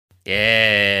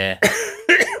Yeah.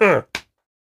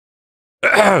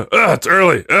 It's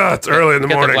early. It's early in the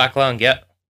Get morning. the black lung. Yep.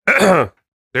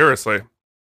 Seriously.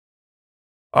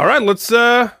 All right, let's do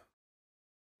a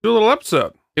little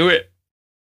episode. Do it.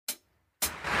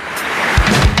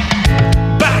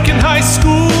 Back in high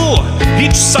school,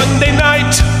 each Sunday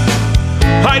night,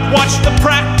 I'd watch the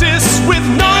practice with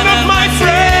none of my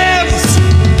friends.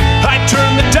 I'd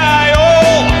turn the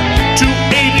dial to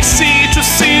ABC to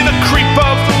see the creep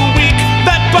of the week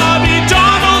that Bobby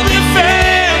Donald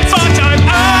defends. But I'm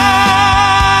out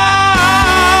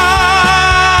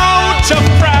of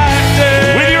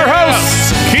practice. With your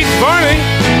hosts, Keith Barney.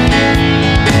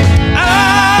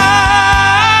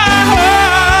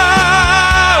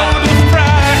 Out of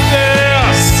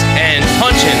practice. And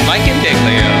punching Mike and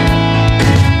Diglio.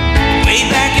 Way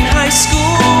back in high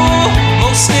school,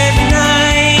 most every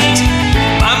night,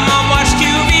 my mom watched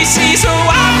QVC, so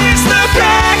I missed the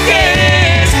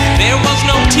practice. There was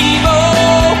no TiVo,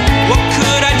 what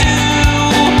could I do?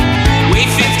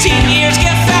 Wait 15 years,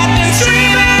 get fat, then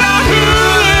stream it on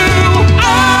Hulu.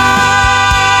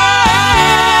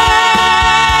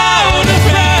 Out of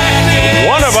practice.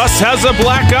 One of us has a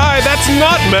black eye. That's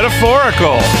not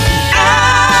metaphorical.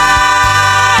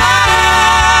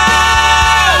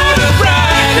 Out of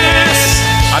practice.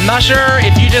 I'm not sure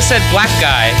if you just said black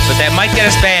guy, but that might get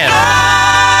us banned.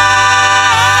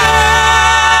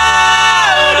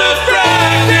 Out of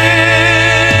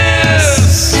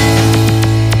practice.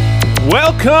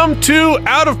 Welcome to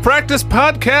Out of Practice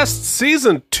Podcast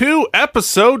Season 2,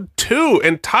 Episode 2,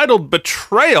 entitled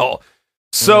Betrayal.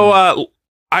 So,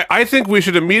 I think we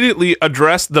should immediately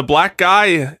address the black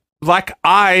eye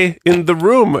in the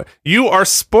room. You are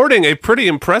sporting a pretty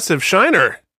impressive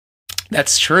shiner.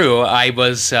 That's true. I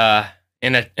was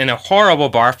in a horrible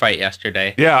bar fight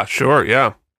yesterday. Yeah, sure,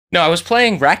 yeah. No, I was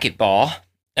playing racquetball.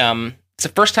 It's the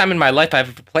first time in my life I've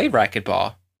ever played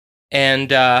racquetball, and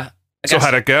So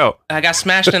how'd it go? I got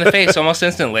smashed in the face almost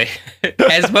instantly,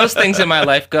 as most things in my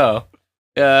life go.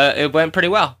 It went pretty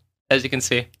well, as you can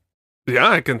see. Yeah,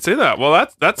 I can see that. Well,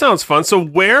 that sounds fun. So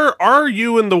where are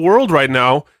you in the world right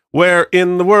now? Where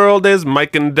in the world is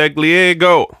Mike and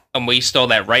Degliego? We stole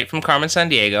that right from Carmen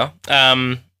Sandiego.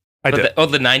 I did.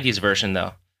 The 90s version,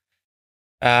 though.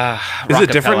 Is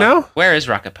it different now? Where is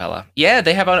Rockapella? Yeah,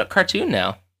 they have a cartoon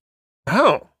now.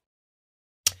 Oh.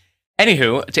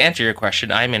 Anywho, to answer your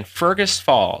question, I'm in Fergus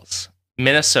Falls,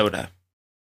 Minnesota.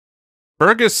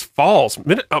 Fergus Falls,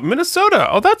 Minnesota.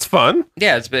 Oh, that's fun.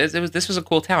 Yeah, this was a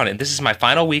cool town, and this is my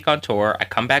final week on tour. I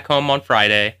come back home on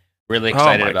Friday. Really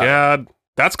excited about it. Oh my god,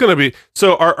 that's gonna be.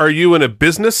 So, are you in a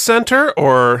business center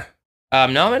or?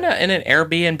 No, I'm in an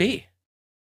Airbnb.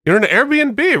 You're in an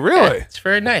Airbnb, really? Yeah, it's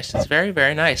very nice. It's very,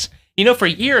 very nice. You know, for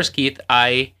years, Keith,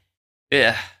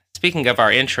 speaking of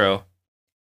our intro,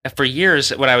 for years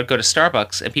when I would go to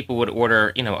Starbucks and people would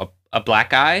order, a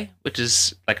black eye, which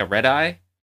is like a red eye,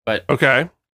 but Okay.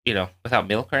 Without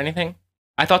milk or anything.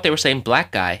 I thought they were saying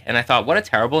black guy, and I thought, what a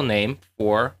terrible name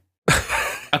for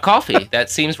a coffee. That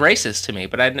seems racist to me.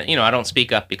 But I don't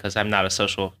speak up because I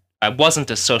wasn't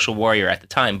a social warrior at the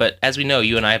time. But as we know,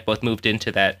 you and I have both moved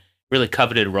into that really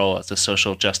coveted role as a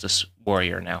social justice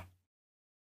warrior now.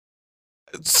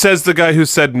 Says the guy who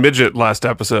said midget last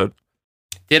episode.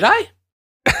 Did I?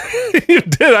 You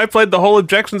did. I played the whole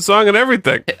objection song and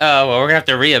everything. Oh, well, we're gonna have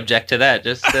to re-object to that,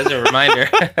 just as a reminder.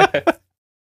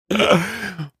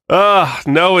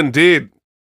 No, indeed.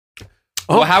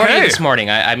 Well, how are you Okay. this morning?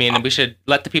 I mean, we should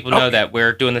let the people know that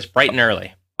we're doing this bright and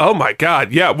early. Oh my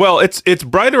god, yeah. Well, it's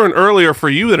brighter and earlier for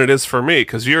you than it is for me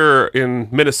because you're in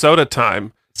Minnesota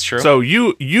time. It's true. So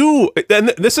you, and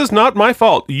this is not my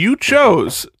fault. You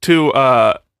chose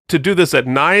to do this at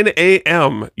 9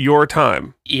 a.m. your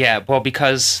time. Yeah, well,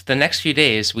 because the next few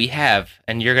days we have,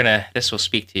 and this will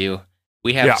speak to you,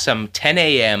 we have some 10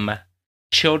 a.m.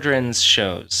 children's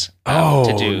shows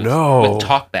to do with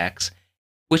talkbacks,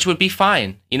 which would be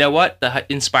fine. You know what?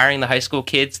 Inspiring the high school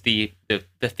kids, the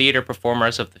theater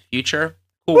performers of the future.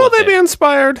 Cool. Will they be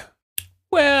inspired?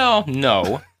 Well,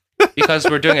 no, because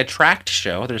we're doing a tracked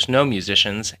show. There's no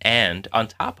musicians, and on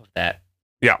top of that,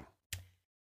 Yeah.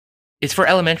 it's for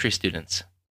elementary students.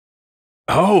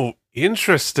 Oh,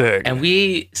 interesting. And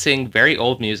we sing very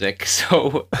old music,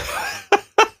 so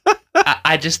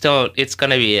I just don't. It's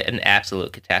going to be an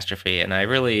absolute catastrophe, and I'm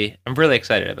really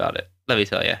excited about it. Let me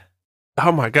tell you.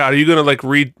 Oh my god, are you gonna like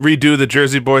redo the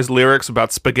Jersey Boys lyrics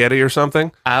about spaghetti or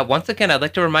something? Once again, I'd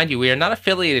like to remind you we are not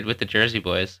affiliated with the Jersey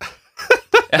Boys,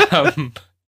 and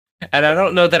I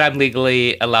don't know that I'm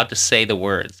legally allowed to say the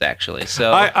words actually.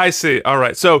 So I see. All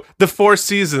right, so the Four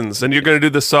Seasons, and you're gonna do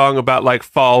the song about like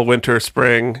fall, winter,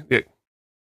 spring.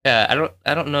 I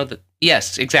don't know that.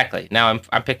 Yes, exactly. Now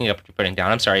I'm picking up what you're putting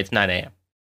down. I'm sorry. It's 9 a.m.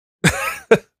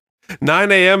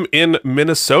 9 a.m. in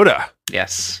Minnesota.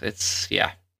 Yes, it's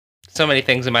so many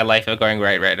things in my life are going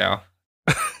right now.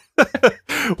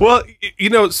 Well,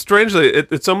 strangely,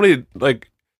 it's so many, like,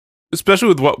 especially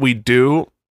with what we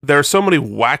do, there are so many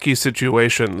wacky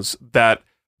situations that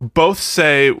both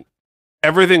say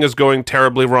everything is going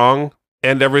terribly wrong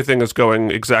and everything is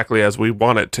going exactly as we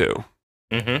want it to.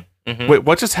 Wait,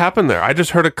 what just happened there? I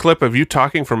just heard a clip of you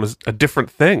talking from a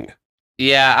different thing.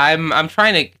 Yeah, I'm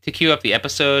trying to queue up the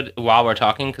episode while we're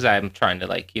talking because I'm trying to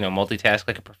multitask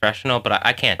like a professional, but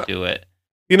I can't do it.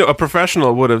 A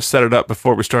professional would have set it up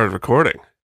before we started recording.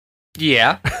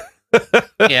 Yeah.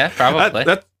 Yeah, probably.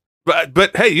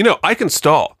 But hey, I can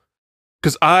stall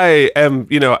because I am,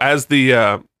 as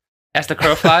the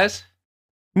crow flies.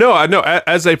 No,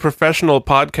 as a professional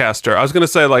podcaster, I was going to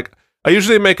say, like, I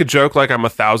usually make a joke like I'm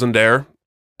 $1,000-aire.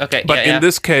 Okay, but in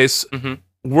this case,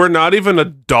 we're not even a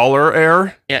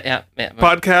 $1 yeah.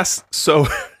 podcast, so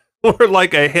we're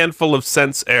like a handful of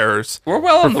cents heirs. We're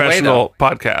well on the way, though.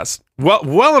 Podcast.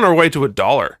 Well on our way to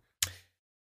 $1.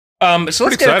 So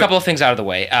let's get a couple of things out of the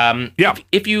way. Yeah.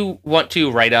 If you want to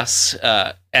write us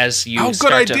as you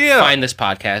start to find this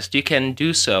podcast, you can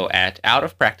do so at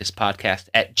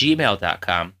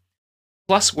outofpracticepodcast@gmail.com.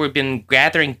 Plus, we've been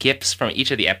gathering GIFs from each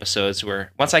of the episodes.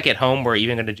 Once I get home, we're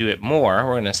even going to do it more.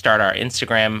 We're going to start our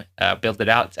Instagram, build it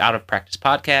out. It's Out of Practice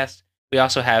Podcast. We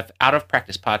also have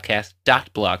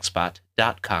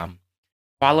outofpracticepodcast.blogspot.com.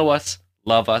 Follow us,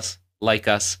 love us, like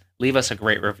us, leave us a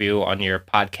great review on your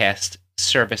podcast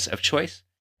service of choice.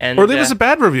 Or leave us a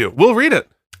bad review. We'll read it.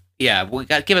 Yeah,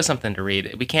 give us something to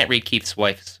read. We can't read Keith's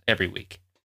wife's every week.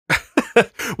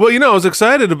 Well, I was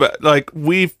excited about, like,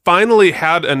 we finally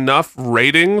had enough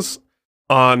ratings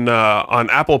on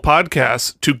Apple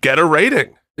Podcasts to get a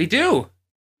rating. We do.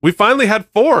 We finally had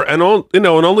 4, and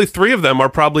only 3 of them are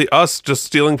probably us just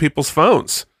stealing people's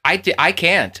phones. I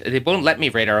can't. They won't let me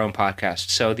rate our own podcast,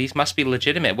 so these must be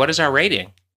legitimate. What is our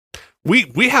rating?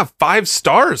 We have 5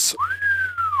 stars.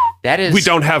 That is. We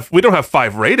don't have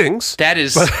 5 ratings. That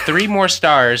is 3 more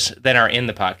stars than are in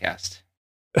the podcast.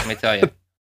 Let me tell you.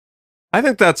 I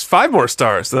think that's 5 more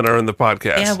stars than are in the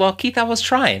podcast. Yeah, well, Keith, I was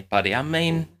trying, buddy. I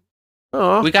mean,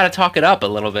 we got to talk it up a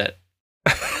little bit.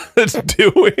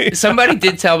 Do we? Somebody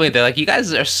did tell me, they're like, you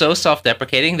guys are so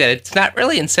self-deprecating that it's not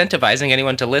really incentivizing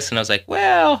anyone to listen. I was like,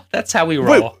 well, that's how we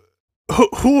roll. Wait,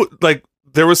 who like,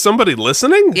 there was somebody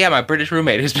listening? Yeah, my British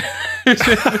roommate who's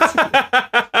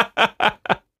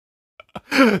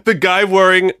the guy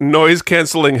wearing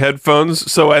noise-canceling headphones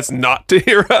so as not to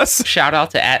hear us. Shout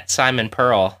out to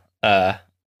 @SimonPearl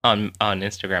on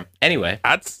Instagram. Anyway,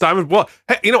 @Simon. Well,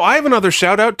 hey, I have another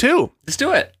shout out too. Let's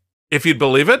do it. If you'd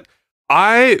believe it,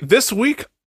 this week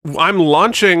I'm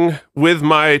launching with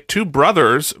my 2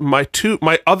 brothers my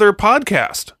other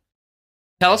podcast.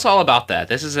 Tell us all about that.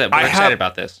 We're excited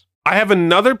about this. I have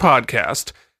another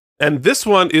podcast. And this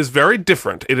one is very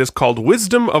different. It is called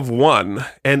Wisdom of One,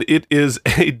 and it is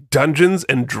a Dungeons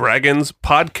and Dragons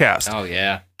podcast. Oh,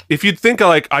 yeah. If you'd think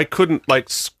I couldn't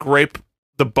scrape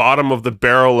the bottom of the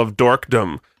barrel of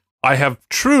dorkdom, I've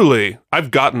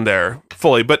gotten there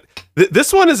fully. But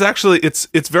this one is actually,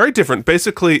 it's very different.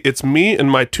 Basically, it's me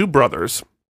and my 2 brothers,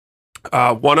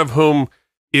 one of whom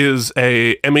is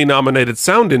a Emmy-nominated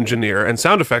sound engineer and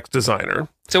sound effects designer.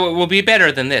 So it will be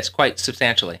better than this, quite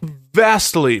substantially.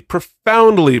 Vastly,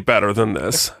 profoundly better than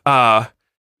this.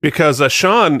 Because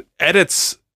Sean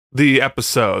edits the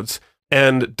episodes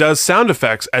and does sound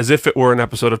effects as if it were an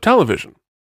episode of television.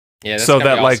 Yeah, that's so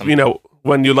that awesome.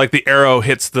 When you the arrow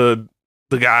hits the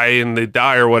guy and they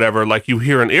die or whatever, you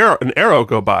hear an arrow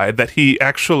go by, that he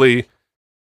actually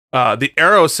the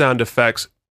arrow sound effects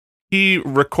he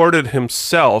recorded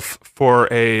himself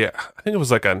for I think it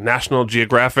was a National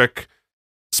Geographic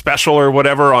special or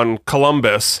whatever on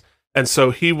Columbus. And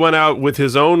so he went out with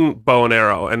his own bow and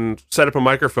arrow and set up a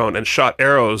microphone and shot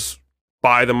arrows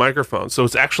by the microphone. So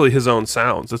it's actually his own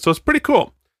sounds. And so it's pretty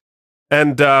cool.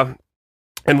 And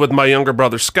with my younger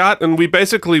brother Scott, and we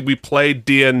play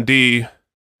D&D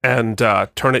and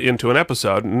turn it into an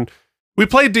episode. And we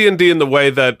play D&D in the way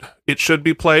that it should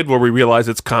be played, where we realize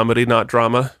it's comedy, not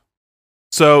drama.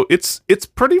 So it's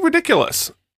pretty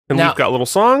ridiculous. And we've got little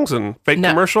songs and fake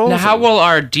commercials. Now, how will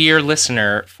our dear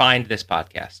listener find this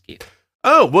podcast, Keith?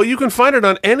 Oh, well, you can find it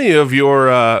on any of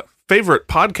your favorite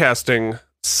podcasting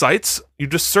sites. You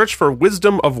just search for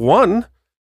Wisdom of One,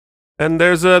 and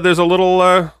there's a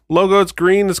little logo. It's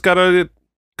green. It's got a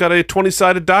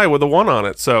 20-sided die with a 1 on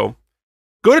it. So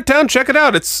go to town, check it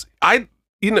out. It's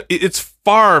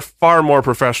far, far more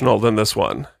professional than this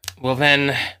one. Well,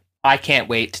 then, I can't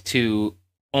wait to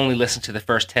only listen to the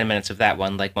first 10 minutes of that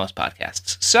one, like most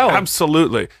podcasts. So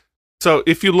Absolutely. So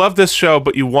if you love this show,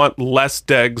 but you want less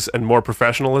Degs and more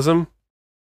professionalism,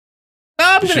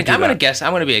 I'm you should do gonna that. guess.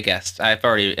 I'm gonna be a guest. I've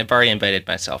already invited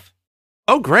myself.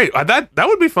 oh, great. That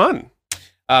would be fun.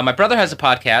 My brother has a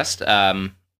podcast.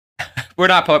 We're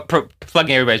not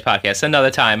plugging everybody's podcast.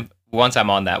 Another time, once I'm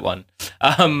on that one.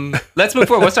 Let's move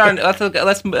forward.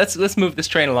 Let's move this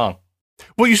train along.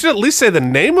 Well, you should at least say the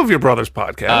name of your brother's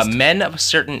podcast. Men of a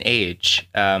Certain Age.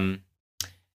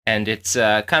 And it's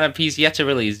kind of, he's yet to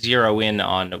really zero in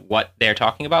on what they're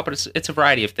talking about, but it's a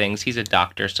variety of things. He's a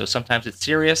doctor, so sometimes it's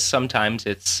serious, sometimes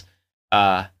it's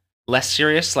less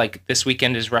serious. Like this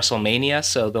weekend is WrestleMania,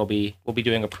 so we'll be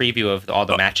doing a preview of all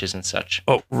the matches and such.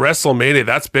 Oh, WrestleMania,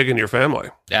 that's big in your family.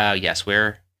 Yes,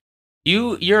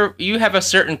 you have a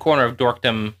certain corner of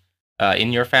dorkdom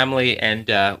in your family,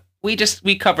 and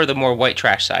we cover the more white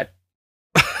trash side.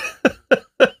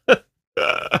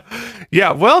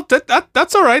 Yeah, well,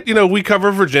 that's all right. You know, we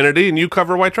cover virginity and you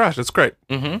cover white trash. That's great.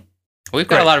 Mm-hmm. We've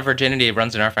got Great. a lot of virginity that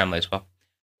runs in our family as well.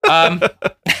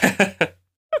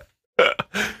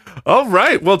 All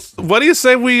right. Well, what do you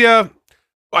say we I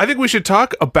think we should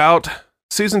talk about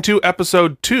season 2,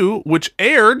 episode 2, which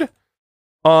aired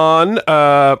on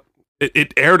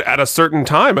it aired at a certain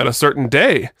time, at a certain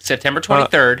day. September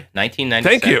 23rd, 1997.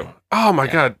 Thank you. Oh my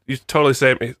God, you totally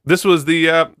saved me. This was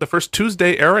the first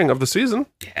Tuesday airing of the season.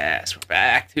 Yes, we're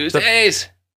back. Tuesdays.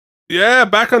 Yeah,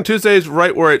 back on Tuesdays,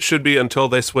 right where it should be until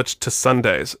they switched to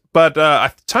Sundays. But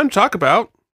time to talk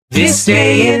about This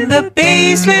day in the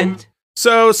basement.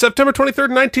 So September 23rd,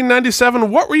 1997.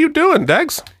 What were you doing,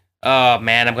 Degs? Oh,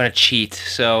 man, I'm going to cheat.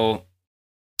 So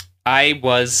I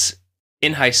was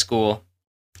in high school,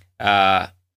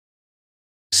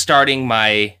 starting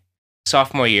my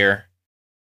sophomore year.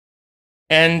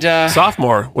 And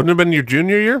Sophomore. Wouldn't it have been your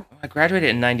junior year? I graduated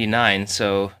in 99,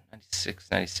 so 96,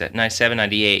 97, 97,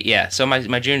 98. Yeah, so my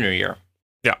junior year.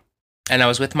 Yeah. And I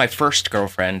was with my first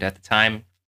girlfriend at the time.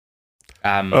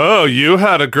 Oh, you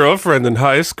had a girlfriend in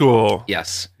high school.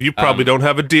 Yes. You probably don't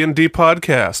have a D&D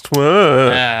podcast. Whoa.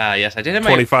 Yes, I did have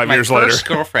my 25 years first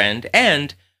later. girlfriend,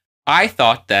 and I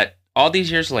thought that all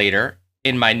these years later,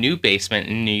 in my new basement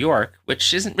in New York,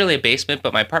 which isn't really a basement,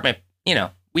 but my apartment,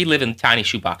 we live in tiny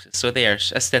shoeboxes, so they are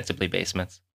ostensibly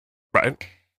basements. Right.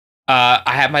 I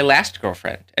have my last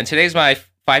girlfriend, and today's my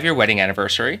 5-year wedding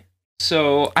anniversary.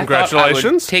 So I thought I would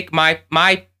Congratulations. take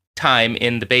my time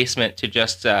in the basement to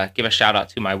just give a shout out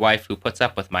to my wife, who puts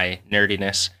up with my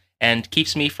nerdiness and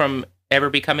keeps me from ever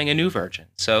becoming a new virgin.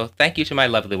 So thank you to my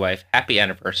lovely wife. Happy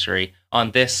anniversary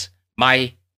on this,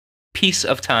 my piece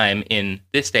of time in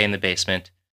this day in the basement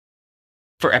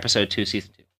for episode 2,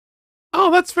 season 2.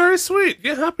 Oh, that's very sweet.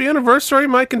 Yeah, happy anniversary,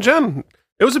 Mike and Jen.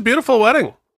 It was a beautiful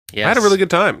wedding. Yes. I had a really good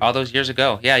time. All those years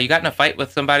ago. Yeah, you got in a fight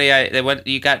with somebody.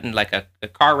 You got in like a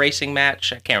car racing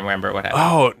match. I can't remember what happened.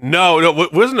 Oh, no,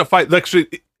 it wasn't a fight. Actually,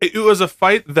 it was a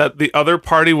fight that the other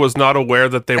party was not aware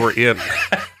that they were in.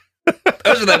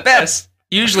 Those are the best.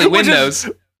 Usually win Which is- those.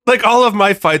 Like, all of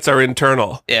my fights are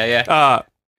internal. Yeah.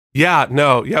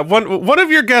 One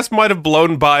of your guests might have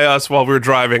blown by us while we were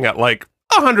driving at like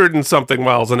 100 and something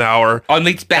miles an hour On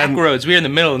these back And- roads. We were in the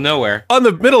middle of nowhere. on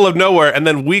the middle of nowhere, and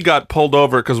then we got pulled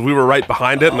over because we were right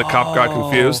behind it, and the cop got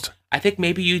confused. I think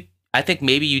maybe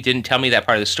you didn't tell me that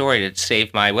part of the story to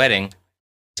save my wedding,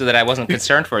 so that I wasn't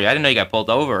concerned for you. I didn't know you got pulled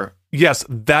over. Yes,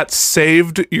 that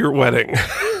saved your wedding.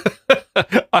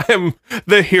 I am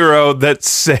the hero that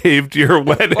saved your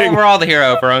Well, wedding. we're all the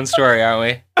hero of our own story,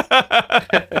 aren't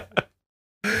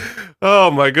we? Oh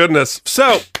my goodness.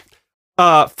 So,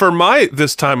 for my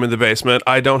this time in the basement,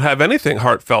 I don't have anything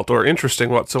heartfelt or interesting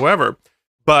whatsoever.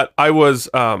 But I was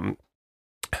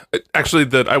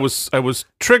actually I was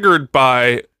triggered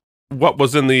by what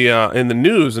was in the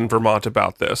news in Vermont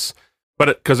about this, but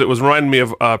because it was reminding me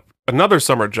of another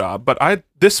summer job. But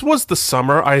this was the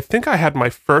summer I think I had my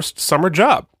first summer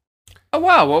job. Oh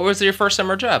wow! What was your first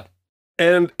summer job?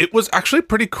 And it was actually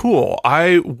pretty cool.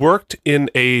 I worked in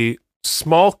a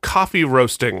small coffee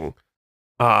roasting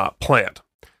plant,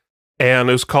 and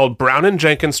it was called Brown and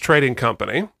Jenkins Trading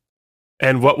Company.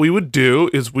 And what we would do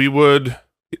is we would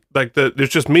there's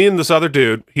just me and this other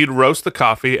dude. He'd roast the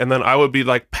coffee, and then I would be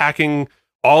like packing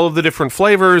all of the different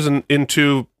flavors and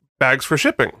into bags for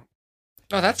shipping.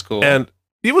 Oh, that's cool. And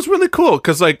it was really cool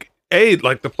because the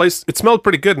place, it smelled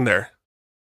pretty good in there.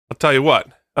 I'll tell you what.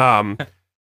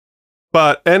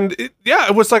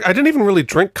 It was like I didn't even really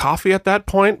drink coffee at that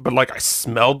point, but like I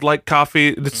smelled like coffee.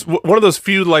 It's one of those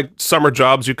few like summer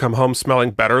jobs you come home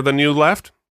smelling better than you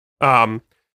left.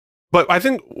 But I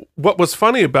think what was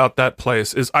funny about that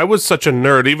place is I was such a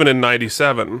nerd, even in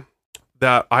 97,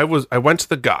 that I went to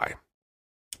the guy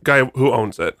who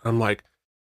owns it. I'm like,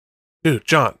 dude,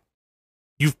 John,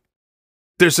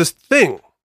 there's this thing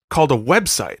called a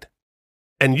website,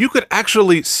 and you could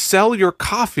actually sell your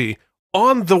coffee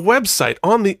on the website,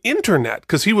 on the internet,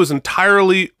 because he was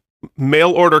entirely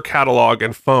mail order catalog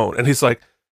and phone. And he's like,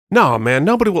 no, man,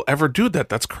 nobody will ever do that.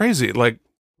 That's crazy. Like,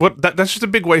 that's just a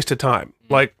big waste of time.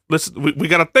 Like, we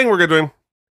got a thing we're doing.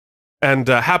 And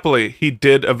happily, he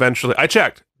did eventually. I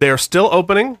checked. They are still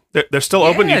opening. They're still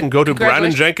open. You can go to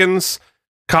Brandon Jenkins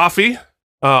Coffee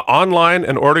online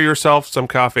and order yourself some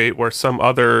coffee, where some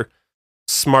other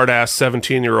smart-ass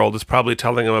 17-year-old is probably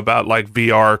telling him about, like,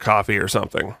 VR coffee or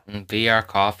something. VR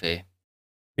coffee.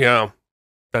 Yeah,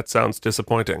 that sounds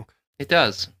disappointing. It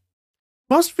does.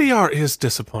 Most VR is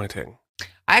disappointing.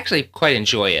 I actually quite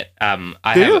enjoy it. We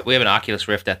have an Oculus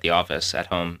Rift at the office at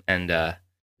home, and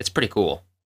it's pretty cool.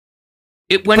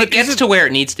 When it gets to where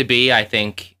it needs to be, I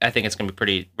think it's going to be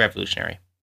pretty revolutionary.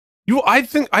 I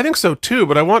think so too.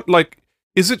 But I want, like,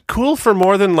 is it cool for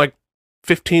more than like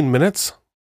 15 minutes?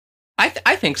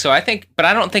 I think so. But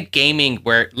I don't think gaming,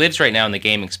 where it lives right now in the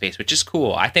gaming space, which is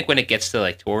cool. I think when it gets to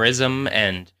like tourism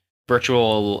and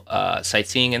virtual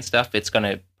sightseeing and stuff, it's going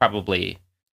to probably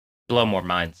blow more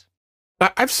minds.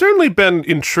 I've certainly been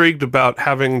intrigued about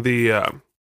having the,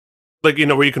 like, you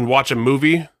know, where you can watch a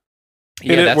movie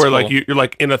in it, where cool. Like you're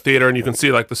like in a theater and you can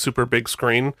see like the super big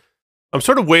screen. I'm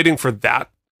sort of waiting for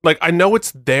that. Like, I know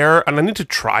it's there and I need to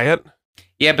try it.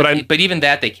 Yeah, but even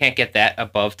that, they can't get that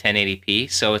above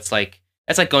 1080p. So it's like,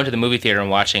 that's like going to the movie theater and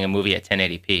watching a movie at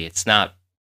 1080p. It's not,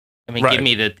 I mean, Give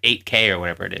me the 8K or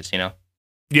whatever it is, you know?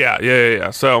 Yeah.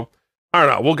 So, I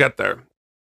don't know. We'll get there.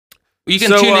 You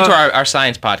can tune into our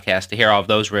science podcast to hear all of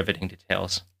those riveting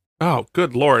details. Oh,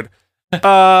 good Lord.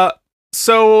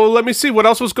 So let me see what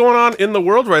else was going on in the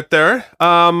world right there.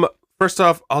 First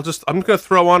off, I'm going to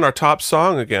throw on our top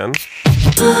song again.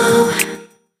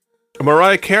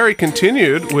 Mariah Carey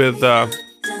continued with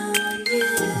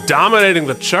dominating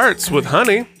the charts with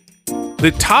Honey.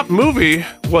 The top movie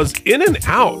was In and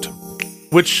Out,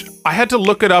 which I had to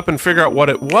look it up and figure out what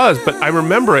it was, but I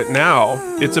remember it now.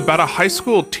 It's about a high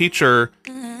school teacher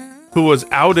who was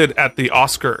outed at the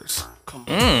Oscars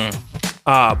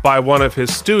by one of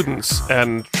his students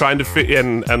and trying to fit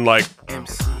in, and like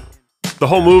the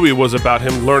whole movie was about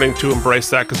him learning to embrace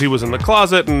that because he was in the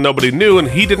closet and nobody knew and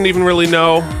he didn't even really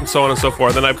know, and so on and so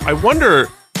forth. And I wonder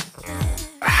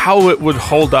how it would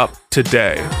hold up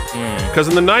today, because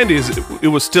in the 90s it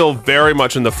was still very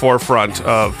much in the forefront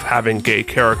of having gay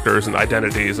characters and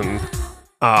identities, and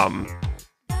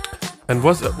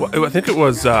was it, I think it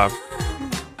was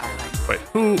wait,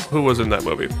 who was in that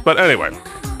movie? But anyway,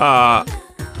 I'd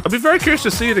be very curious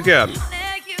to see it again.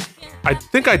 I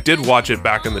think I did watch it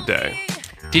back in the day.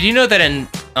 Did you know that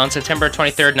on September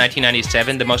 23rd,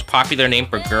 1997, the most popular name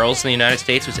for girls in the United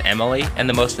States was Emily, and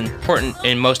the most important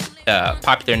and most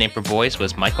popular name for boys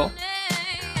was Michael?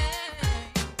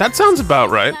 That sounds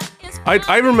about right.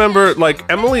 I remember, like,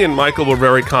 Emily and Michael were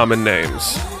very common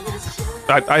names.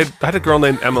 I had a girl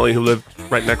named Emily who lived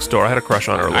right next door. I had a crush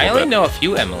on her a little bit. I only know a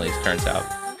few Emilys, turns out.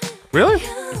 Really?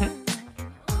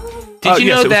 Did you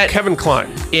know that Kevin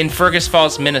Kline in Fergus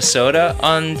Falls, Minnesota,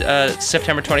 on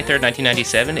September 23rd,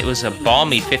 1997, it was a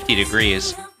balmy 50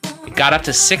 degrees. It got up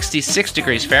to 66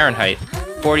 degrees Fahrenheit.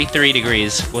 43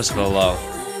 degrees was the low.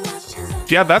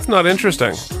 Yeah, that's not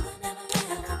interesting.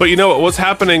 But you know what was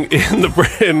happening in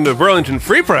the Burlington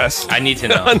Free Press? I need to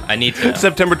know.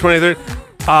 September 23rd.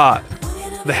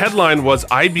 The headline was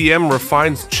IBM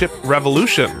refines chip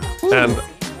revolution. Ooh. And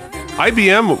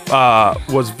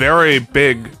IBM was very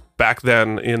big back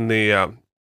then in the air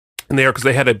because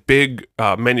they had a big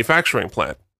manufacturing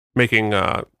plant making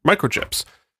microchips,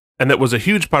 and that was a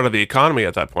huge part of the economy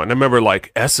at that point. I remember,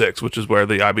 like, Essex, which is where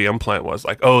the IBM plant was,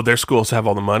 like, oh, their schools have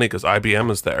all the money because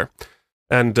IBM is there,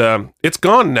 and it's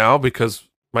gone now because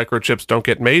microchips don't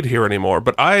get made here anymore.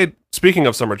 But I, speaking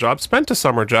of summer jobs, spent a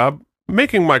summer job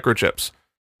making microchips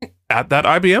at that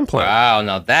IBM plant. Wow,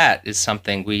 now that is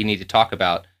something we need to talk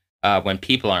about when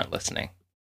people aren't listening.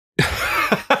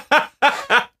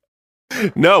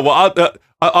 No, well,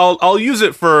 I'll use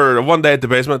it for one day at the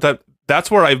basement. That's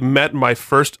where I've met my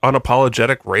first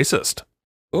unapologetic racist.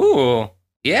 Ooh,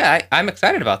 yeah, I'm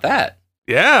excited about that.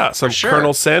 Yeah, some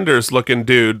Colonel Sanders looking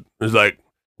dude is like,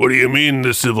 "What do you mean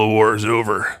the Civil War is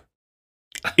over?"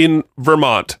 In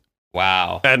Vermont.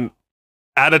 Wow. And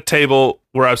at a table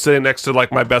where I was sitting next to,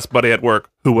 like, my best buddy at work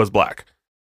who was black.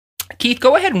 Keith,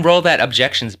 go ahead and roll that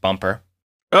objections bumper.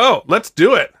 Oh, let's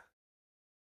do it.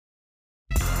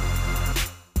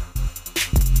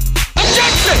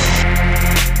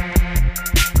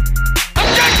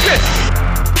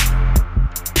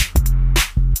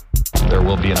 there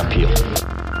will be an appeal.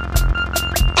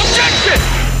 Objection!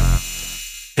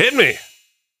 Hit me.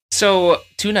 So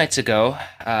 2 nights ago,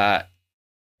 at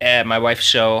my wife's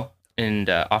show in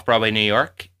off Broadway, New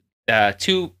York,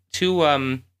 two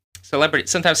celebrities.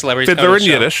 Sometimes celebrities come to Fiddler the in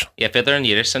show. Yiddish. Yeah, Fiddler in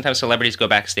Yiddish. Sometimes celebrities go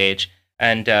backstage,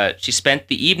 and she spent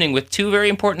the evening with 2 very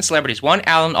important celebrities. One,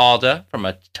 Alan Alda from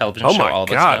a television Oh show. my all of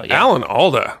us God, know, yeah. Alan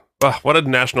Alda. Ugh, what a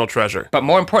national treasure. But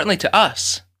more importantly to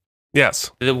us,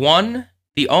 Yes. the one,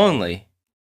 the only,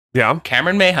 Yeah.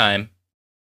 Cameron Mayheim.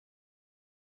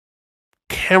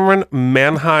 Cameron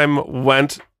Mannheim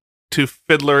went to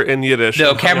Fiddler in Yiddish.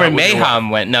 No, and hung Cameron out with your wife. Mayhem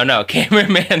went. No,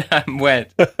 Cameron Mayhem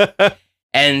went.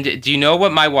 And do you know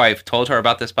what my wife told her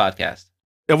about this podcast?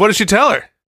 And what did she tell her?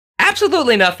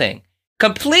 Absolutely nothing.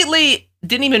 Completely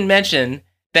didn't even mention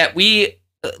that we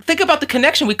think about the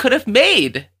connection we could have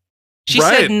made. She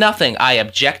Right. said nothing. I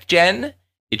object, Jen.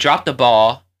 You dropped the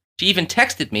ball. She even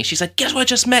texted me. She's like, guess what I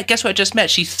just met? Guess what I just met?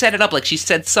 She set it up like she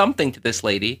said something to this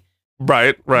lady.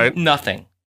 Right, right. Nothing.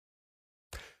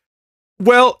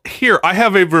 Well, here, I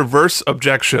have a reverse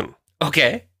objection.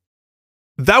 Okay.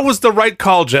 That was the right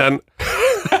call, Jen.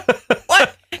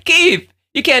 What? Keith,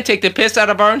 you can't take the piss out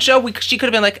of our own show. She could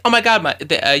have been like, oh my God,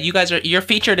 you're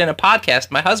featured in a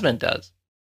podcast my husband does.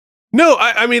 No,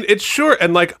 I mean, it's sure.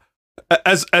 And like,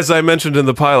 as I mentioned in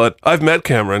the pilot, I've met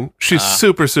Cameron. She's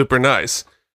super, super nice.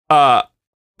 But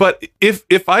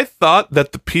if I thought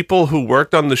that the people who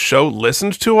worked on the show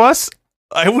listened to us,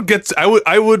 I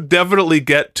would definitely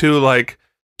get too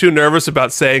nervous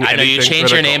about saying I know anything you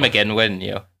change your critical. name again, wouldn't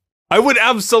you? I would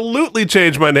absolutely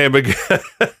change my name again.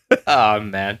 Oh,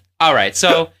 man. All right.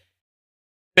 So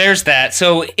there's that.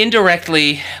 So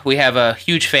indirectly, we have a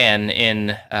huge fan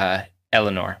in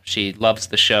Eleanor. She loves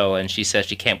the show, and she says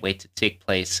she can't wait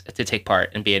to take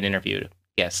part and be an interviewed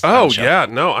guest. on Oh, the show. yeah.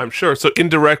 No, I'm sure. So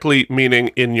indirectly meaning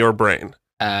in your brain.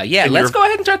 Yeah, in let's your- go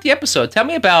ahead and start the episode. Tell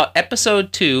me about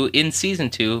episode 2 in season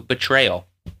 2, Betrayal.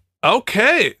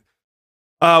 Okay.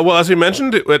 Well, as we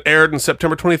mentioned, it aired on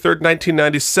September 23rd,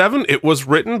 1997. It was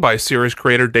written by series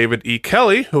creator David E.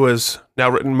 Kelly, who has now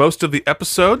written most of the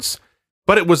episodes,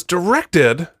 but it was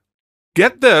directed,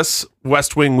 get this,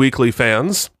 West Wing Weekly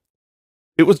fans,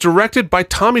 it was directed by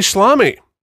Tommy Schlamme,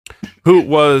 who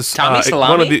was Tommy one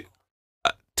Salami? of the...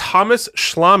 Thomas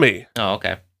Schlamme, Oh,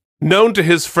 okay. known to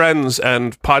his friends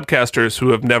and podcasters who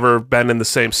have never been in the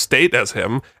same state as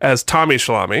him, as Tommy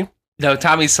Schlamme. No,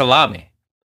 Tommy Salami.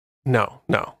 No.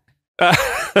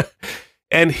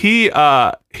 And he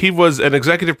was an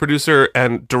executive producer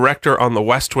and director on The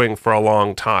West Wing for a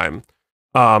long time,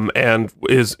 and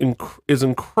is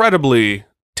incredibly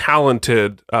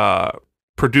talented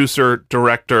producer,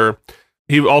 director.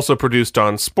 He also produced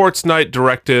on Sports Night,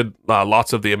 directed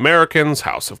lots of The Americans,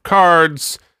 House of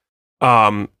Cards.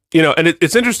 And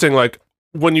it's interesting, like,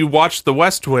 when you watch The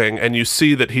West Wing and you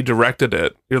see that he directed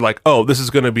it, you're like, oh, this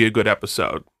is going to be a good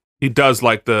episode. He does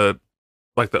like the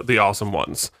awesome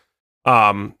ones.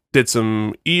 Did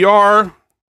some ER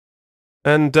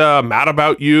and Mad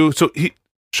About You. So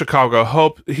Chicago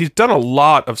Hope. He's done a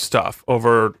lot of stuff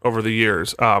over the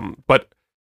years. But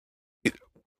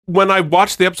when I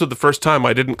watched the episode the first time,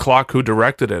 I didn't clock who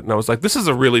directed it, and I was like, this is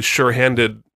a really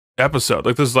sure-handed episode.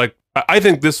 Like, this is like, I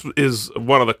think this is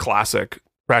one of the classic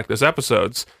Practice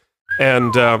episodes,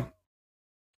 and now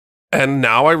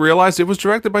I realized it was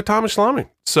directed by Thomas Schlamme.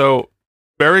 So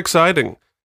very exciting.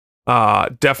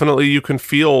 Definitely, you can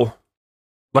feel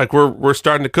like we're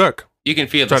starting to cook. You can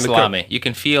feel the Starting to cook. salami. You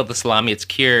can feel the salami. It's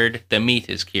cured. The meat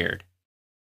is cured.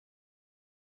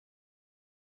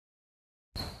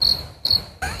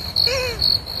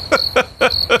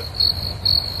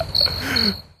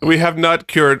 We have not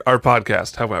cured our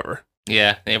podcast, however.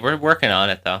 Yeah, we're working on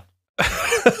it though.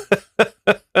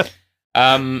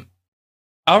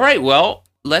 All right. Well,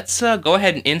 let's go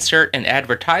ahead and insert an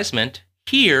advertisement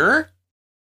here.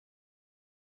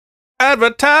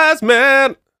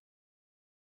 Advertisement.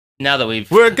 Now that we've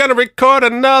We're gonna record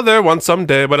another one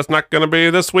someday, but it's not gonna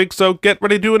be this week. So get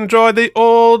ready to enjoy the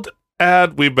old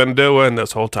ad we've been doing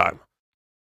this whole time.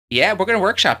 Yeah, we're gonna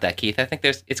workshop that, Keith. I think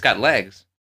it's got legs.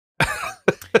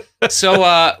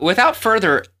 So, without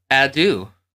further ado,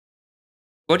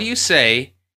 what do you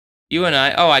say? You and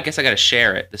I. Oh, I guess I gotta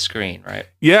share the screen, right?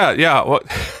 Yeah. Well,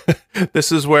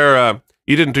 this is where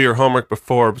you didn't do your homework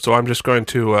before, so I'm just going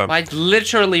to. I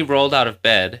literally rolled out of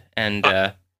bed and.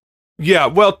 Yeah.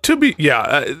 Well,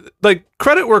 like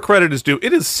credit where credit is due.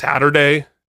 It is Saturday.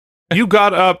 You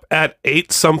got up at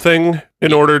 8 something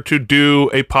in order to do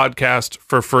a podcast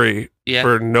for free Yeah.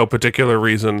 for no particular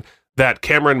reason that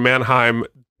Cameron Mannheim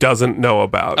doesn't know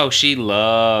about. Oh, she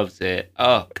loves it.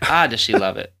 Oh God, does she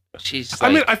love it? She's. I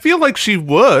Like, mean, I feel like she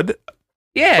would.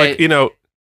 Yeah. Like, you know,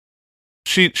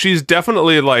 she's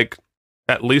definitely, like,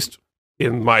 at least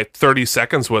in my 30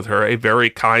 seconds with her, a very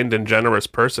kind and generous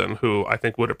person who I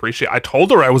think would appreciate. I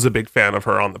told her I was a big fan of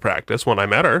her on The Practice when I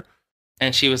met her.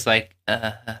 And she was like,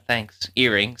 thanks.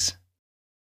 Earrings.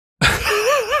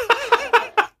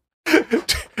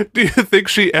 Do you think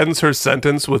she ends her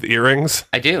sentence with earrings?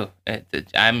 I do.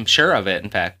 I'm sure of it,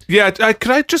 in fact. Yeah, could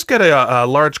I just get a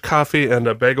large coffee and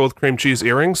a bagel with cream cheese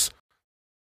earrings?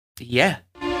 Yeah.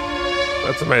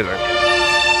 That's amazing.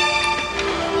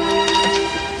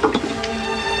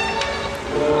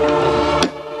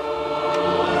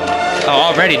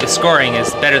 Oh, already the scoring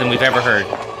is better than we've ever heard.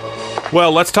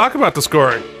 Well, let's talk about the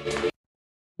scoring.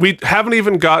 We haven't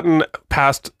even gotten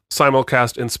past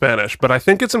simulcast in Spanish, but I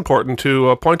think it's important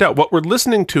to point out what we're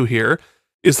listening to here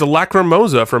is the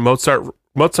Lacrimosa from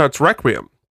Mozart's Requiem,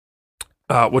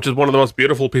 which is one of the most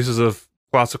beautiful pieces of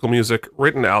classical music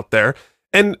written out there.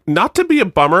 And not to be a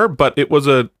bummer, but it was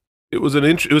a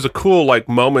cool like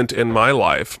moment in my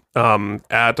life.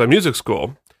 At a music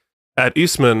school at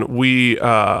Eastman, we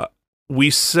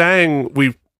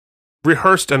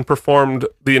rehearsed and performed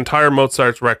the entire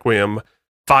Mozart's Requiem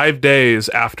 5 days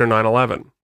after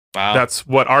 9/11. Wow. That's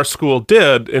what our school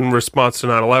did in response to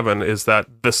 9/11, is that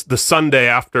the Sunday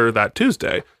after that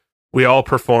Tuesday, we all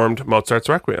performed Mozart's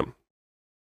Requiem.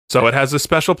 So it has a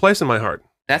special place in my heart.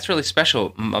 That's really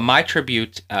special. My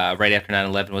tribute right after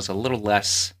 9/11 was a little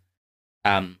less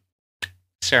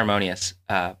ceremonious,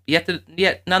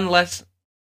 yet nonetheless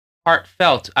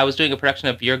heartfelt. I was doing a production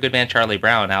of Your Good Man Charlie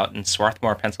Brown out in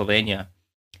Swarthmore, Pennsylvania.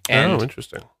 And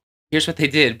interesting. Here's what they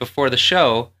did before the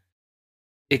show.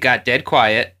 It got dead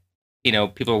quiet. You know,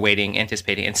 people were waiting,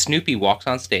 anticipating, and Snoopy walks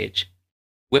on stage,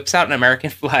 whips out an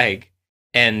American flag,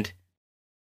 and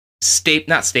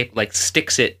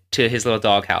sticks it to his little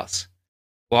doghouse.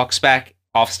 Walks back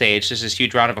off stage. There's this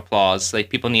huge round of applause. Like,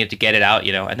 people needed to get it out,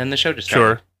 you know, and then the show just started.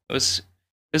 Sure. It was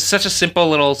such a simple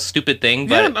little stupid thing,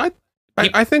 but yeah,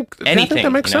 I think anything,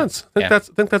 that makes you know? sense. I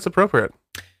think that's appropriate.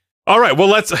 All right, well,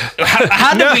 let's.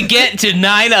 How did we get to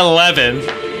 9/11?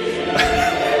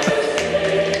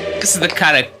 This is the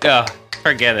kind of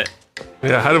forget it.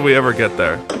 Yeah, how did we ever get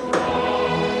there?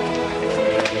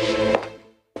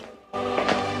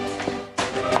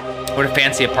 What a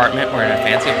fancy apartment. We're in a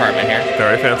fancy apartment here.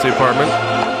 Very fancy apartment.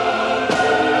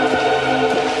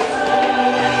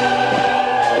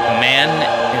 A man,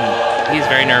 and he's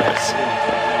very nervous.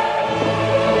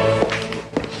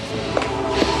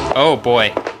 Oh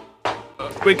boy.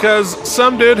 Because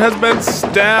some dude has been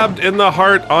stabbed in the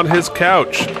heart on his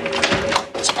couch.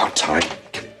 It's about time.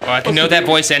 Oh, I can know that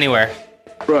voice anywhere.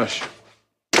 Rush.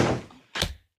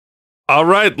 All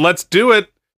right, let's do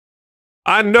it.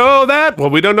 I know that.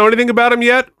 Well, we don't know anything about him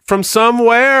yet. From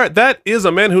somewhere, that is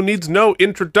a man who needs no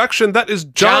introduction. That is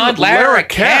John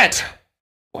Larroquette.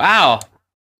 Wow.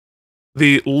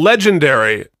 The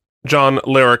legendary John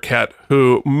Larroquette,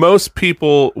 who most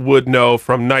people would know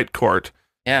from Night Court.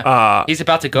 Yeah. He's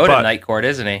about to go to Night Court,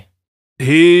 isn't he?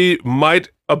 He might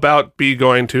about be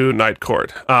going to Night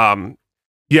Court.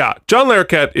 Yeah, John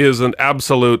Larroquette is an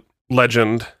absolute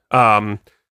legend.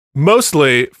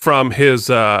 Mostly from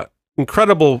his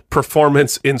incredible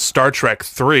performance in Star Trek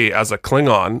 3 as a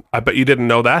Klingon. I bet you didn't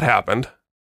know that happened.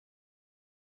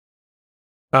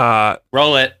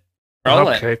 Roll it. Roll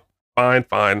it. Okay,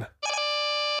 fine.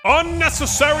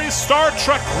 Unnecessary Star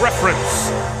Trek reference.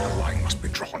 The line must be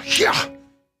drawn here.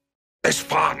 This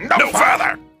far, no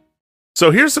further.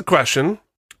 So here's the question.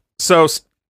 So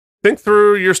think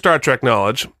through your Star Trek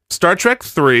knowledge. Star Trek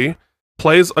 3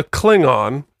 plays a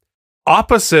Klingon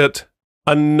opposite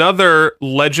another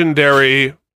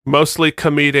legendary, mostly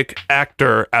comedic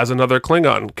actor as another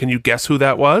Klingon. Can you guess who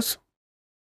that was?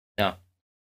 No.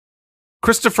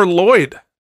 Christopher Lloyd.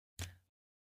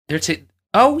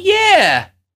 Oh, yeah.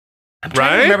 I'm trying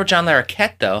to Right? remember John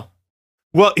Larroquette, though.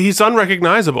 Well, he's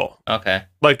unrecognizable. Okay.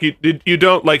 Like you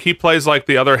don't like he plays like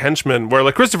the other henchman. Where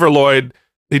like Christopher Lloyd,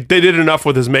 they did enough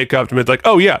with his makeup to be like,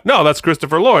 oh yeah, no, that's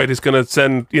Christopher Lloyd. He's gonna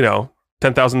send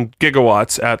 10,000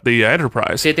 gigawatts at the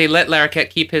Enterprise. Did they let Larroquette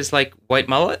keep his white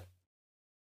mullet?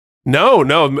 No,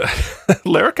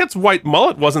 Larroquette's white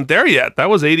mullet wasn't there yet. That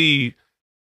was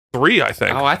 83, I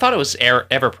think. Oh, I thought it was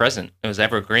ever present. It was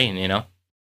evergreen,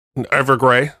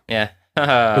 Evergray. Yeah.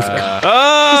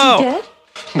 Oh.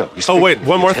 No, he's Oh wait, speaking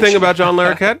one more with thing intention. about John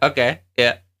Larroquette. Okay.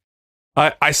 Yeah.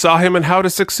 I saw him in How to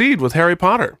Succeed with Harry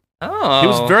Potter. Oh. He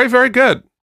was very, very good.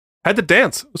 Had to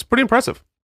dance. It was pretty impressive.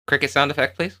 Cricket sound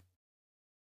effect, please.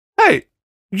 Hey,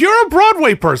 you're a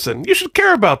Broadway person. You should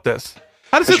care about this.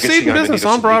 How to As you can Succeed see, in I'm in Business need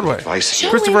of on some Broadway. legal advice.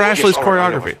 Christopher Ashley's Yes, all right, I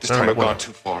know. choreography. This All time right, I've well. gone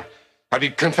too far. I'd be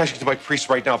confessing to my priest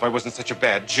right now if I wasn't such a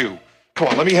bad Jew. Come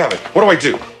on, let me have it. What do I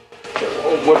do?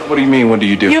 What do you mean, what do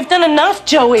you do? You've done enough,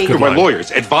 Joey. My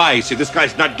lawyers advise you this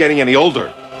guy's not getting any older.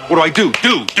 What do I do?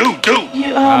 Do. You,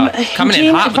 Coming in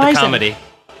Gene hot with the advised him. comedy.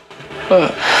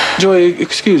 Joey,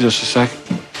 excuse us a sec.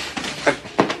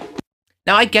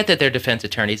 Now, I get that they're defense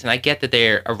attorneys, and I get that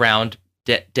they're around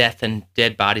death and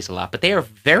dead bodies a lot, but they are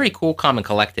very cool, calm, and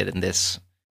collected in this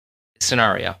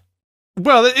scenario.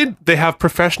 Well, they have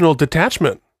professional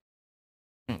detachment.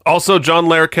 Also, John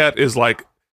Larroquette is like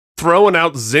throwing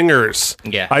out zingers.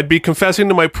 Yeah. I'd be confessing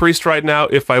to my priest right now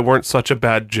if I weren't such a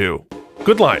bad Jew.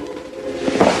 Good line.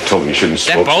 Told me you shouldn't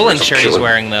smoke. That bowling so shirt kill he's him.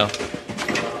 wearing, though.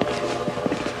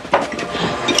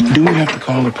 Do we have to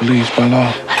call the police by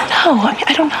law?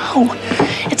 I don't know.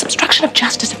 It's obstruction of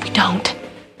justice if we don't.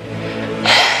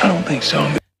 I don't think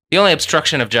so. The only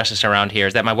obstruction of justice around here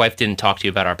is that my wife didn't talk to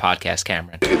you about our podcast,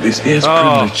 Cameron. This is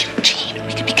Oh. privilege. Gene,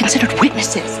 we could be considered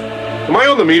witnesses. Am I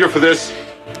on the meter for this?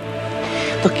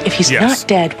 Look, if he's Yes. not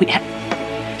dead,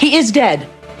 he is dead.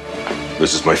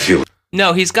 This is my feeling.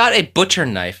 No, he's got a butcher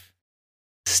knife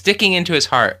sticking into his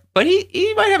heart, but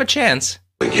he might have a chance.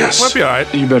 Yes. Might be all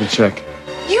right. You better check.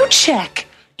 You check.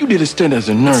 You did a stint as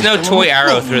a nurse. It's no toy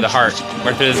arrow through the heart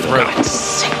or through the throat.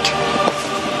 Sick.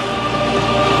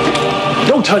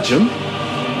 Don't touch him.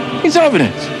 He's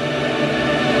evidence.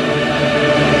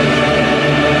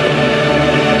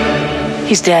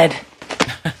 He's dead.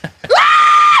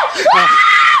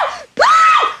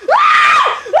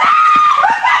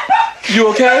 You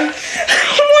okay?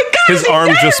 His arm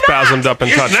just spasmed up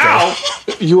and touched Now.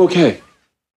 him. You okay?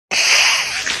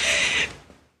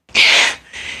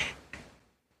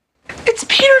 It's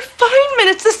Peter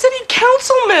Feynman. It's the city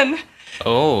councilman.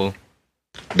 Oh.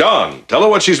 Dawn, tell her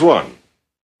what she's won.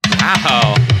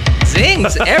 Wow.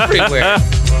 Zings everywhere.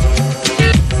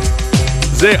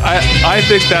 Zay, I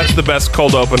think that's the best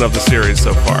cold open of the series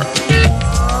so far.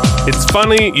 It's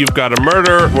funny, you've got a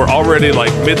murder, we're already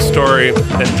like mid-story,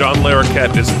 and John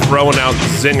Larroquette is throwing out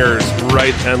zingers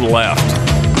right and left.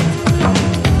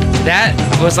 That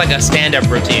was like a stand-up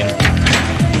routine.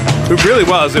 It really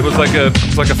was. It was like a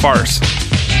farce.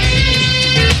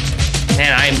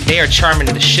 Man, they are charming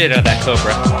the shit out of that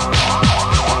Cobra.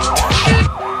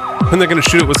 And they're gonna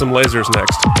shoot it with some lasers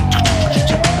next.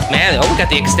 Man, we got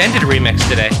the extended remix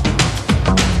today.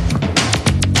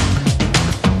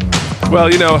 Well,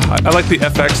 you know, I like the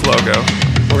FX logo.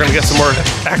 We're gonna get some more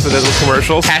accidental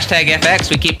commercials. Hashtag FX,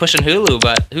 we keep pushing Hulu,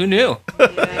 but who knew?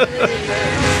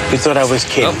 You thought I was Oh,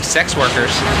 kidding. sex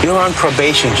workers. You're on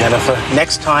probation, Jennifer.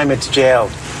 Next time it's jail.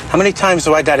 How many times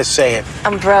do I gotta say it?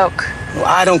 I'm broke. Well,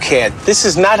 I don't care. This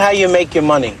is not how you make your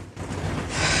money.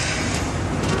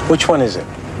 Which one is it?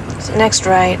 It's next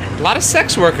right. A lot of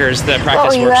sex workers that Oh,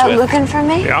 practice you works out with. looking for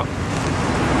me? Yeah.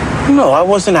 No, I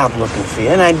wasn't out looking for you,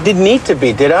 and I didn't need to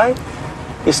be, did I?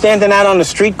 You're standing out on the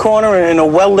street corner in a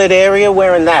well-lit area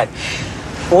wearing that.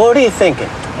 What are you thinking?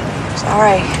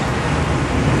 Sorry.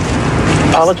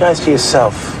 Apologize to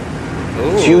yourself.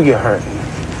 It's Ooh. you're hurting.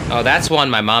 Oh, that's one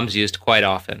my mom's used quite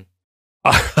often.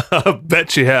 I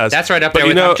bet she has. That's right up But there you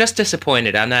with, know- I'm just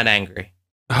disappointed. I'm not angry.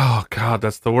 Oh, God,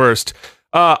 that's the worst.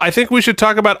 I think we should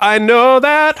talk about I Know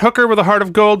That Hooker with a Heart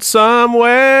of Gold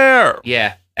Somewhere.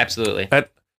 Yeah, absolutely.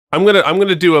 I'm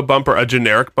gonna do a bumper, a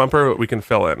generic bumper that we can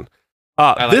fill in.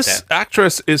 I like This that.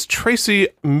 actress is Tracy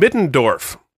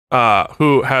Middendorf,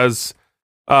 who has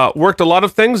worked a lot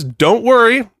of things. Don't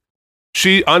worry.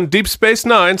 She, on Deep Space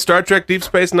Nine, Star Trek Deep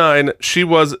Space Nine, she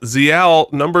was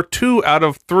Zial number 2 out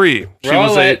of 3. She Roll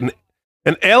was it.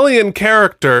 an alien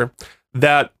character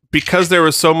that, because there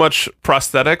was so much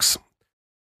prosthetics,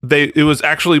 it was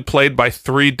actually played by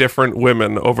 3 different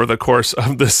women over the course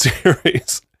of the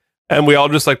series. And we all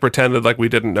just like pretended like we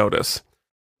didn't notice.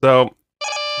 So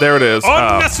there it is.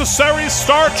 Unnecessary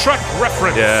Star Trek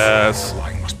reference. Yes.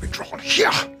 Line must be drawn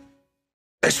here.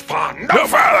 This far, no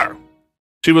further.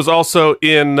 She was also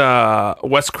in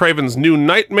Wes Craven's New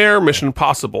Nightmare, Mission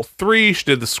Impossible 3. She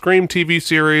did the Scream TV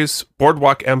series,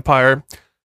 Boardwalk Empire.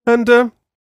 And I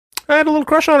had a little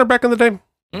crush on her back in the day.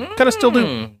 Kind of still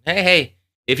do. Hey,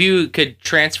 if you could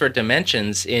transfer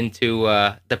dimensions into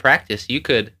the practice, you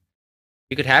could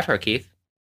have her, Keith.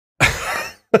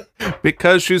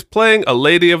 Because she's playing a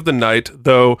Lady of the Night,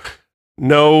 though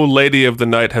no Lady of the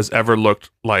Night has ever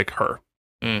looked like her.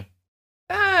 That's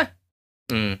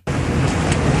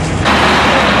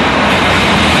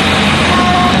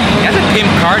a pimp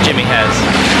car Jimmy has.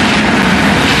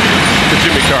 The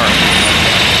Jimmy Carr.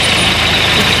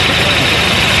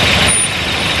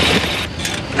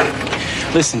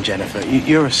 Listen, Jennifer,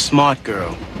 you're a smart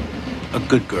girl, a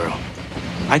good girl.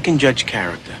 I can judge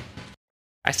character.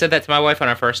 I said that to my wife on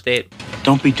our first date.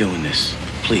 Don't be doing this,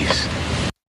 please.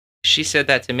 She said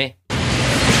that to me.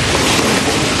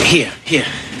 Here.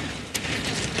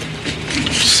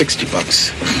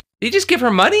 $60. Did you just give her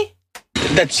money?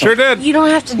 That's Sure did. You don't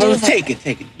have to do Well, that. take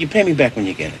it. You pay me back when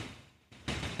you get it.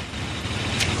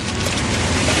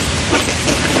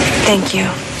 Thank you.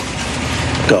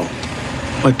 Go.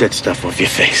 Wipe that stuff off your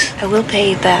face. I will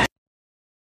pay you back.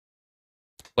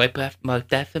 Wipe off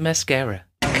the mascara.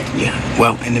 Yeah.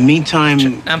 Well, in the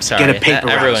meantime, I'm sorry. get a paper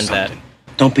I route or ruined that. something.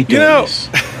 Don't be doing this.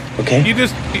 Okay? You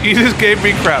just gave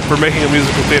me crap for making a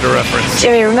musical theater reference.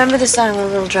 Jerry, remember the song The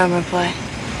Little Drummer Boy?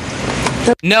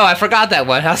 No, I forgot that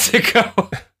one. How's it go?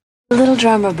 The Little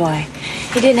Drummer Boy.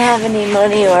 He didn't have any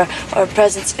money or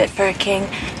presents fit for a king,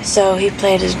 so he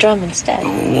played his drum instead.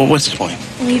 Well, what's the point?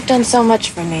 Well, you've done so much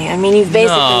for me. I mean, you've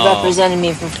basically No. represented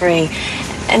me for free,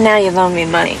 and now you loan me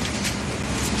money.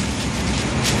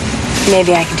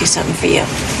 Maybe I can do something for you.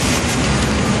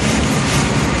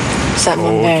 Something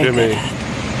I'm very good at.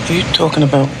 Are you talking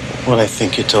about what I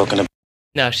think you're talking about?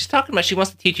 No, she's talking about she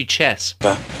wants to teach you chess.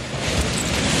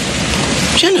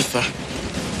 Jennifer,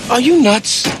 are you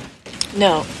nuts?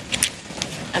 No.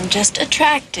 I'm just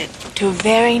attracted to a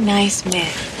very nice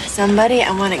man. Somebody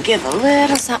I want to give a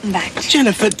little something back to.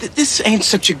 Jennifer, this ain't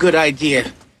such a good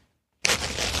idea.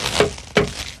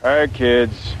 All right,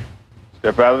 kids.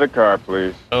 Step out of the car,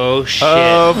 please. Oh, shit.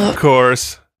 Of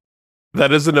course.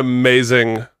 That is an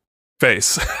amazing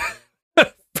face.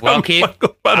 Well, Keith,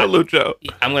 Michael Badaluccio.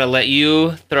 I'm going to let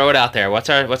you throw it out there. What's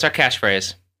our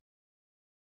catchphrase?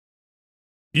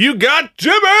 You got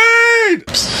Jimmy!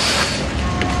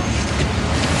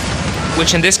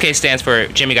 Which in this case stands for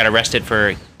Jimmy got arrested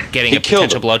for getting a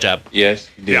potential blowjob. Yes,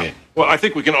 he did. Yeah. Well, I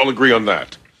think we can all agree on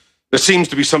that. There seems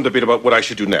to be some debate about what I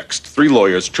should do next. 3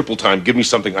 lawyers, triple time. Give me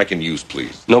something I can use,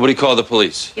 please. Nobody called the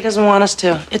police. He doesn't want us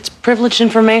to. It's privileged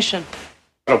information.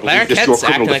 I don't believe Larry this to a Kett's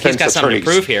criminal acting like he's defense got something to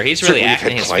attorneys. prove here. He's really Certainly, we've acting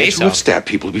had his clients face who have off. stabbed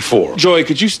people before. Joey,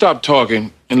 could you stop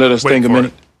talking and let us Wait think a for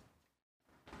minute?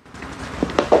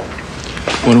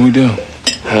 What do we do?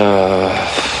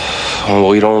 Well,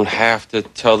 we don't have to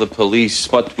tell the police,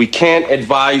 but we can't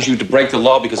advise you to break the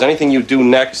law because anything you do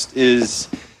next is...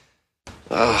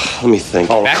 let me think.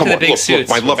 Oh, Back come to the on. big Look, suits.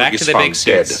 my We're lover back is to the found big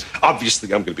dead. suits. Obviously,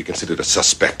 I'm going to be considered a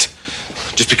suspect.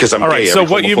 Just because I'm All gay. right, so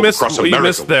every what you homophobic missed, across what you America.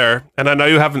 missed there, and I know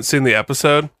you haven't seen the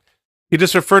episode, he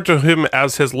just referred to him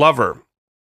as his lover.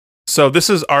 So this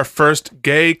is our first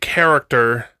gay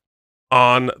character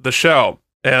on the show,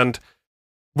 and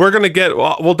we're gonna get.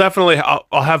 We'll definitely.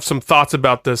 I'll have some thoughts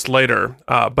about this later,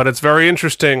 but it's very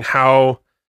interesting how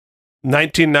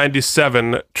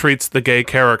 1997 treats the gay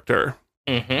character.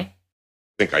 Mm-hmm. I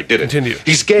think I did it. Continue.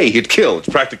 He's gay. He'd kill. It's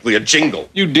practically a jingle.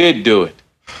 You did do it.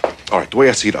 All right, the way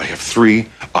I see it, I have 3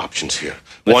 options here.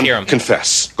 Let's 1, hear 'em.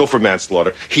 confess. Go for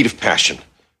manslaughter. Heat of passion.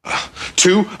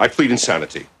 2, I plead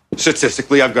insanity.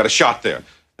 Statistically, I've got a shot there.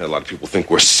 And a lot of people think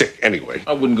we're sick anyway.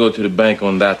 I wouldn't go to the bank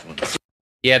on that one.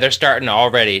 Yeah, they're starting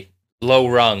already low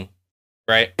rung,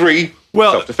 right? 3,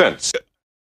 Well, self-defense.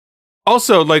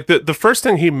 also, like the first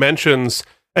thing he mentions,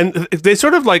 and they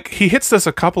sort of like he hits this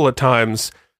a couple of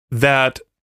times, that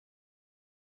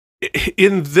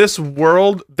in this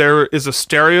world there is a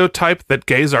stereotype that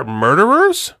gays are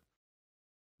murderers,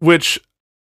 which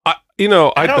I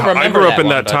don't remember I grew up that in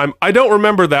one, that but- time. I don't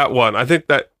remember that one. I think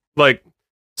that like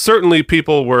certainly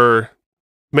people were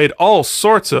made all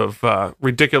sorts of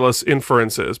ridiculous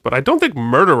inferences, but I don't think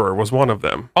murderer was one of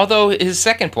them. Although his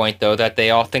second point, though, that they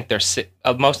all think they're sick,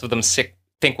 most of them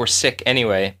think we're sick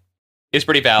anyway, is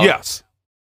pretty valid. Yes.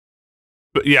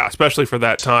 But yeah, especially for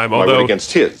that time. I went Although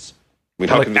against his. I mean,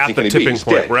 how like can at they the think he tipping He's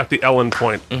point, dead. we're at the Ellen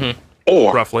point,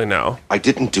 Or roughly now. I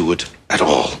didn't do it at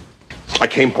all. I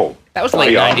came home. That was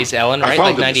late 90s, Ellen, I right? found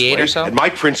Like him 98 or this way, so? And my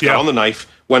prints got Yeah. on the knife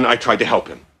when I tried to help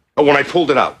him. Or when I pulled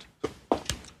it out.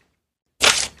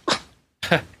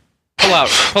 Pull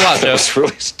out, Joe. It's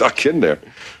really stuck in there.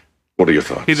 What are your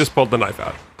thoughts? He just pulled the knife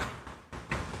out.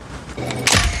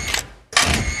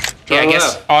 Yeah, I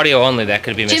guess audio only, that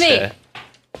could be missed. Jimmy!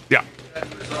 Yeah.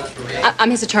 I'm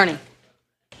his attorney.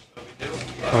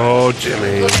 Oh,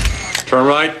 Jimmy. Turn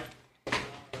right.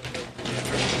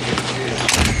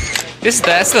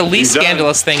 That's the least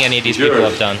scandalous thing any of these people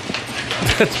have done.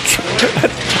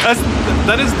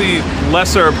 That is the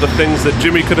lesser of the things that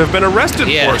Jimmy could have been arrested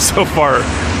Yeah. for so far.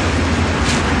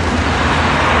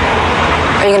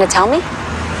 Are you going to tell me?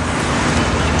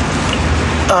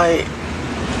 I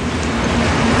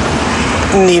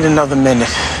need another minute.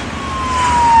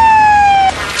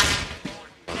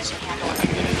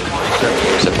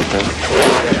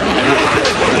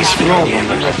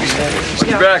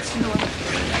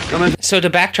 So to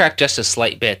backtrack just a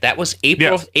slight bit, that was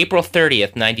April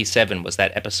 30th, 97 was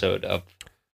that episode of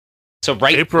So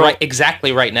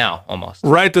exactly right now, almost.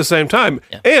 Right at the same time.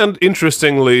 Yeah. And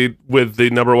interestingly, with the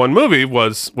number one movie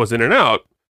was In and Out.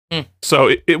 So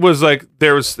it was like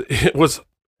it was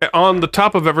on the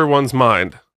top of everyone's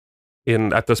mind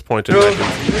at this point in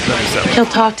 1997. He'll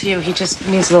talk to you. He just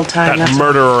needs a little time. That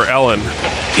murderer Ellen.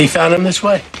 He found him this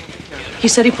way? He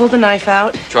said he pulled the knife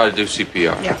out. Try to do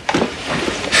CPR. Yeah.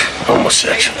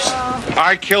 Homosexuals.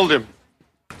 I killed him.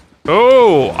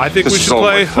 Oh, I think This we is should all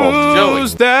play my fault.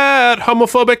 Who's That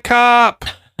Homophobic Cop?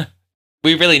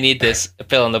 We really need this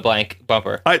fill in the blank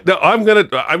bumper.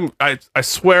 I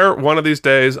swear one of these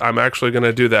days I'm actually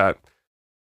gonna do that.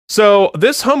 So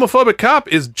this homophobic cop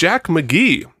is Jack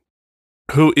McGee,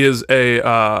 who is a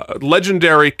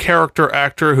legendary character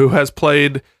actor who has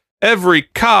played every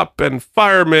cop and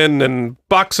fireman and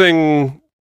boxing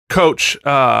coach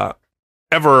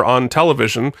ever on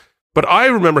television. But I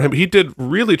remember him. He did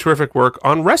really terrific work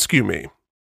on Rescue Me.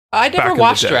 I never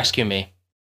watched Rescue Me.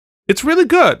 It's really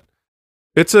good.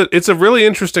 It's a really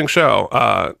interesting show.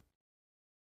 I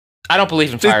don't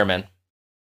believe in firemen.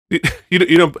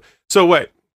 You know. So wait,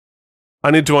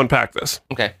 I need to unpack this.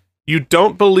 Okay. You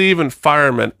don't believe in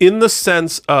firemen in the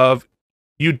sense of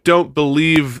you don't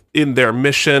believe in their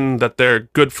mission, that they're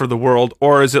good for the world,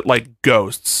 or is it like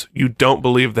ghosts? You don't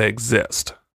believe they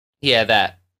exist. Yeah,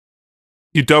 that.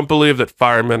 You don't believe that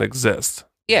firemen exist.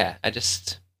 Yeah, I've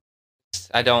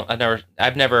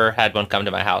never had one come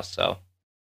to my house, so.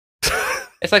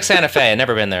 It's like Santa Fe. I've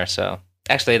never been there, so.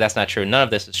 Actually, that's not true. None of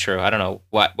this is true. I don't know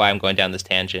why I'm going down this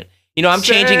tangent. You know, I'm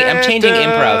changing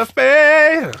improv.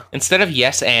 Fe. Instead of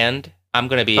yes and, I'm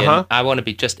going to be I want to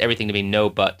be just everything to be no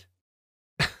but.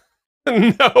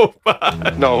 No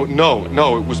but. No,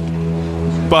 it was...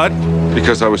 But?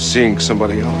 Because I was seeing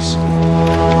somebody else.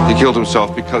 He killed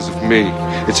himself because of me.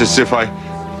 It's as if I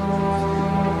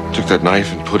took that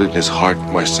knife and put it in his heart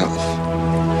myself.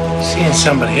 Seeing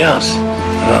somebody else.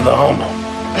 Another homo.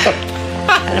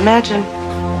 I'd imagine.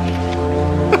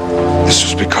 This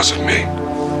was because of me.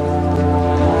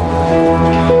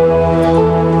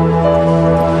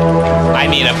 I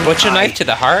mean, a butcher knife to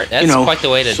the heart? That's quite the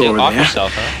way to do off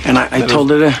yourself, huh? And I told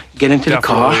her to get into the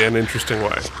car. Definitely an interesting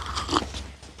way.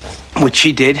 Which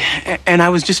she did, and I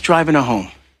was just driving her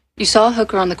home. You saw a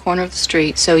hooker on the corner of the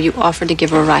street, so you offered to give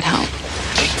her a ride home.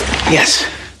 Yes.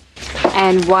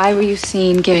 And why were you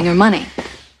seen giving her money?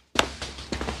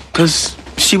 Because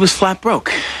she was flat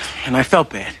broke, and I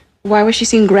felt bad. Why was she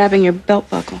seen grabbing your belt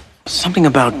buckle? Something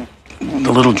about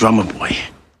the little drummer boy.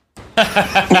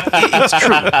 It's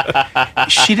true.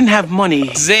 She didn't have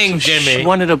money. Zing, so Jimmy. She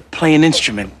wanted to play an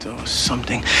instrument or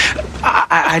something.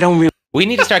 I don't really... We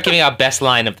need to start giving out best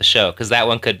line of the show, because that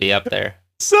one could be up there.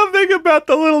 Something about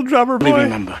the little drummer boy.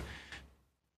 Remember.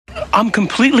 I'm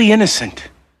completely innocent.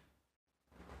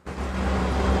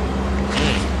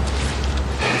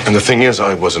 And the thing is,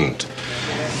 I wasn't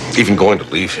even going to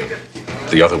leave him.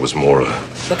 The other was more...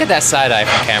 Look at that side eye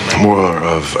from camera. more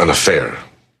of an affair.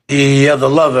 The other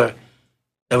lover,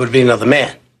 that would be another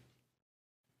man.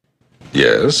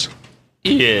 Yes?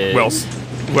 Yeah.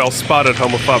 Well spotted,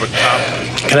 homophobic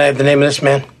cop. Can I have the name of this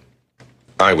man?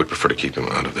 I would prefer to keep him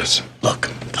out of this. Look,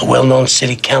 a well-known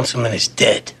city councilman is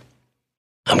dead.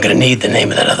 I'm gonna need the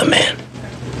name of that other man.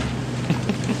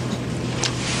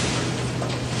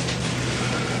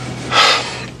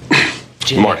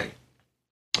 Marty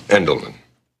Endelman.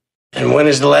 And when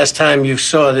is the last time you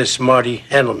saw this Marty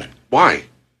Endelman? Why?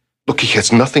 Look, he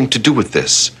has nothing to do with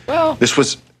this. Well... This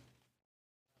was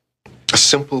a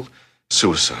simple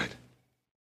suicide.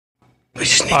 We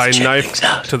just need to check things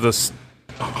out. To the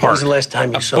When heart. was the last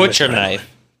time you saw Butcher Mr.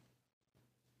 knife.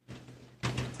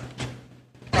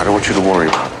 I don't want you to worry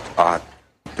about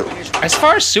it. As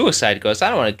far as suicide goes, I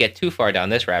don't want to get too far down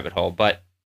this rabbit hole, but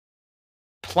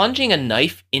plunging a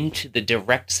knife into the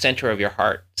direct center of your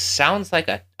heart sounds like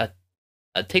it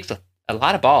takes a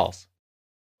lot of balls.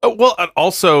 Well, it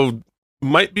also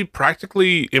might be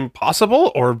practically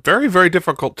impossible or very, very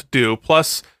difficult to do.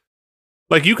 Plus,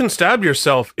 like, you can stab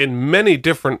yourself in many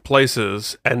different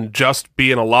places and just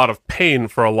be in a lot of pain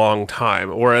for a long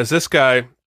time. Whereas this guy,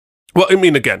 well, I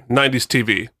mean, again, 90s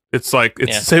TV. It's like,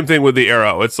 it's the same thing with the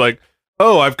arrow. It's like,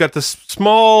 oh, I've got this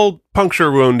small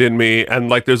puncture wound in me, and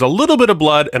like there's a little bit of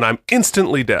blood, and I'm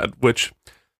instantly dead, which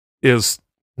is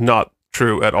not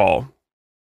true at all.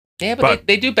 Yeah, but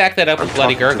they do back that up with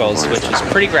bloody gurgles, which is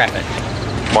pretty graphic.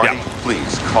 Marty,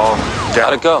 please, calm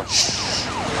down. How'd it go?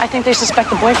 I think they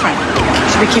suspect the boyfriend.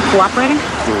 Should we keep cooperating?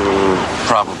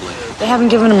 Probably. They haven't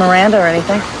given him Miranda or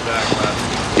anything.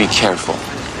 Be careful.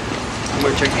 I'm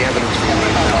going to check the evidence.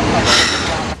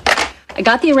 I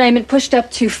got the arraignment pushed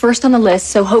up to first on the list,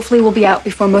 so hopefully we'll be out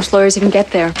before most lawyers even get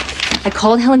there. I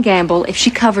called Helen Gamble. If she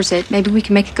covers it, maybe we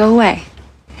can make it go away.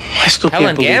 I still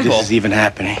Helen can't believe Gamble? this is even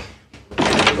happening.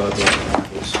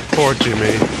 Poor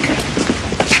Jimmy.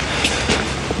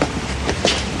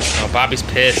 Oh, Bobby's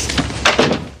pissed.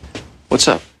 What's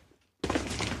up?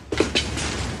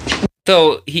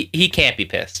 So he can't be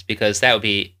pissed because that would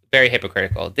be very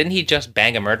hypocritical. Didn't he just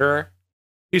bang a murderer?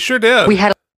 He sure did. We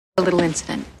had a little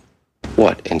incident.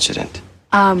 What incident?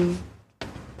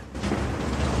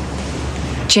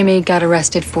 Jimmy got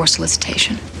arrested for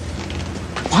solicitation.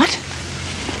 What?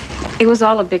 It was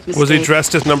all a big mistake. Was he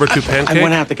dressed as number 2 pancake? I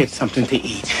went out to get something to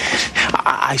eat.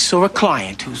 I saw a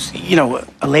client who's,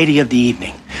 a lady of the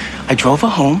evening. I drove her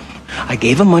home. I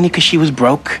gave her money because she was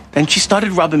broke. Then she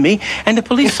started rubbing me, and the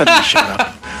police suddenly showed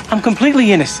up. I'm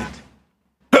completely innocent.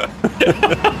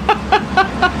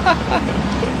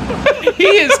 He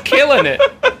is killing it.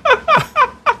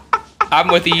 I'm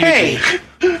with you. Hey,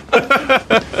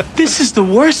 this is the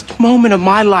worst moment of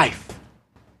my life,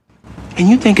 and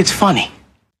you think it's funny?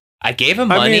 I gave him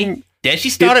money. Then she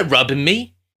started rubbing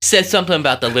me. Said something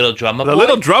about the little drummer boy. The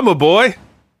little drummer boy?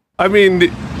 I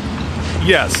mean,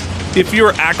 yes. If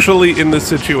you're actually in this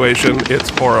situation, it's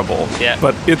horrible. Yeah.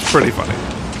 But it's pretty funny.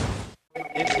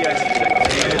 That's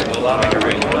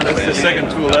the second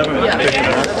 211. I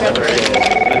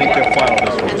think they'll file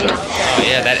this one. Oh,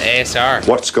 yeah, that ASR.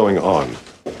 What's going on?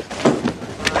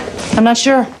 I'm not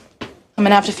sure. I'm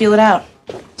gonna have to feel it out.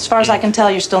 As far as I can tell,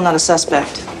 you're still not a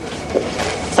suspect.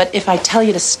 But if I tell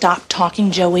you to stop talking,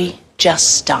 Joey,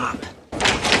 just stop.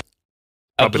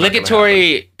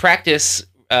 Obligatory practice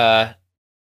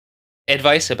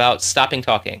advice about stopping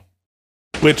talking.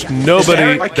 Which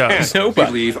nobody I does. can't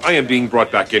believe I am being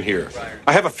brought back in here.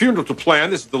 I have a funeral to plan.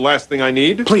 This is the last thing I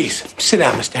need. Please, sit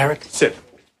down, Mr. Herrick. Sit.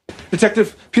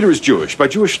 Detective, Peter is Jewish. By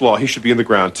Jewish law, he should be in the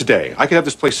ground today. I could have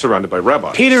this place surrounded by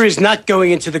rabbis. Peter is not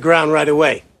going into the ground right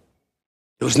away.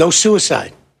 There was no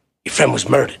suicide. Your friend was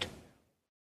murdered.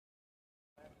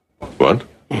 What?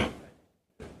 And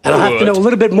I'll have to know a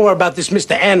little bit more about this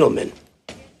Mr. Andelman.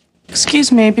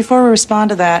 Excuse me, before we respond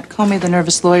to that, call me the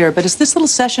nervous lawyer, but is this little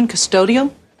session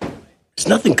custodial? There's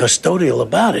nothing custodial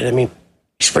about it. I mean,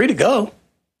 he's free to go.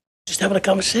 Just having a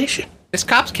conversation. This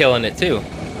cop's killing it, too.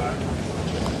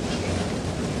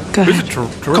 Go ahead.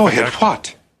 Go ahead.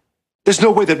 What? There's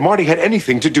no way that Marty had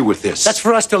anything to do with this. That's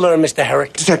for us to learn, Mr.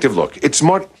 Herrick. Detective, look, it's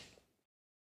Marty.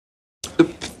 The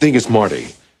thing is, Marty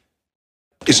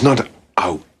is not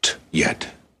out yet,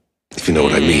 if you know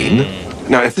what I mean.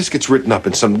 Now, if this gets written up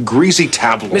in some greasy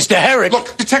tabloid... Mr. Herrick!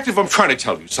 Look, Detective, I'm trying to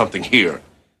tell you something here.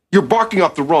 You're barking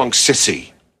up the wrong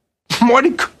sissy.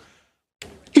 Marty,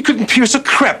 he couldn't pierce a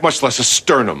crep, much less a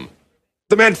sternum.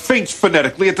 The man faints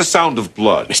phonetically at the sound of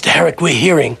blood. Mr. Herrick, we're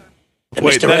hearing that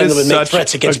Mr. Andelman made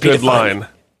threats against Peter Feynman.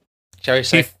 Shall we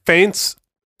say? He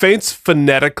faints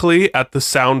phonetically at the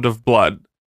sound of blood.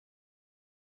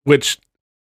 Which...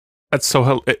 That's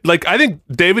so... Like, I think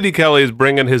David E. Kelly is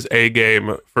bringing his A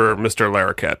game for Mr.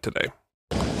 Larroquette today.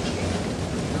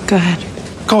 Go ahead.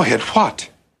 Go ahead, what?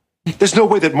 There's no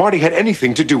way that Marty had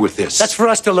anything to do with this. That's for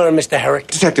us to learn, Mr. Herrick.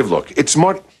 Detective, look, it's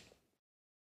Marty...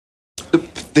 The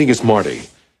thing is, Marty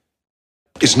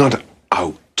is not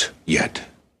out yet,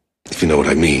 if you know what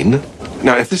I mean.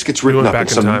 Now, if this gets written up in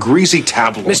some greasy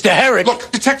tabloid... Mr. Herrick!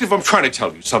 Look, Detective, I'm trying to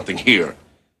tell you something here.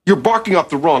 You're barking up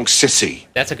the wrong sissy.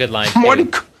 That's a good line. Marty...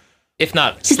 If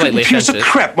not He slightly couldn't pierce offensive.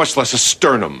 a crep, much less a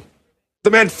sternum. The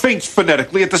man faints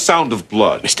phonetically at the sound of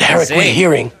blood. Mr. Herrick, we're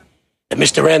hearing that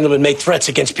Mr. Andelman made threats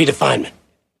against Peter Feynman.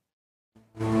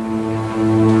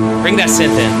 Bring that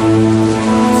synth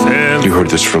in. You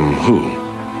heard this from who?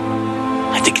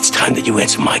 I think it's time that you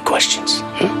answer my questions.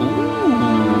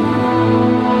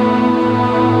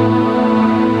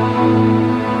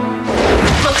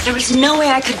 Look, there was no way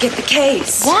I could get the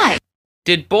case. Why?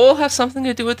 Did Bull have something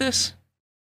to do with this?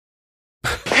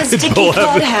 Because Dickie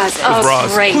Flood has it.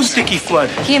 Oh, great. Who's Dickie Flood?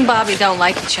 He and Bobby don't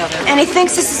like each other. And he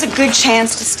thinks this is a good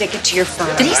chance to stick it to your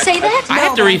firm. Did he say that? I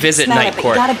have to revisit Smell Night it, but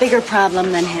Court. you got a bigger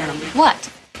problem than him.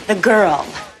 What? The girl.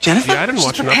 Jennifer? Yeah, I didn't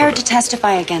watch She's enough prepared of to it.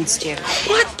 testify against you.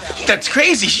 What? That's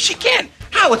crazy. She can't.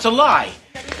 How? It's a lie.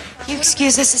 You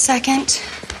excuse us a second?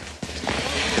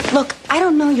 Look, I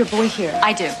don't know your boy here.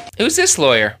 I do. Who's this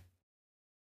lawyer?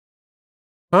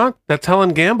 Huh? That's Helen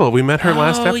Gamble. We met her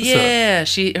last episode. Yeah, her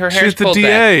She's hair's the pulled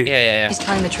DA. back. Yeah. He's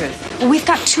telling the truth. Well, we've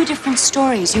got two different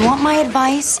stories. You want my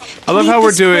advice? I love Leave how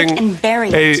we're this quick doing and bury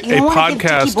a it. You don't wanna give Dickie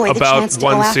podcast Boy the about chance to go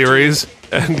one after you. series,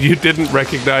 and you didn't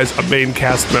recognize a main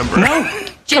cast member.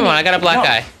 Come on, I got a black No.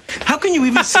 guy. How can you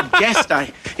even suggest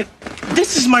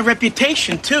This is my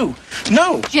reputation, too.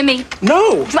 No. Jimmy.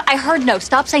 No. I heard no.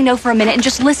 Stop saying no for a minute and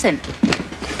just listen.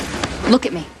 Look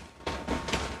at me.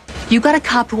 You got a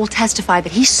cop who will testify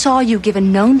that he saw you give a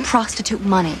known prostitute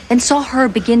money, then saw her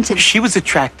begin to... She was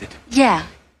attracted. Yeah.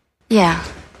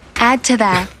 Add to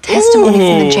that testimony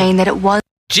from the Jane that it was...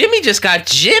 Jimmy just got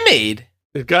jimmied.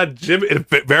 It got Jimmy.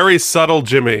 Very subtle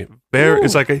Jimmy.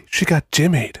 It's like she got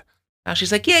jimmied. Now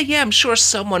she's like, yeah, I'm sure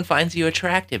someone finds you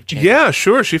attractive, Jimmy. Yeah,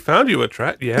 sure. She found you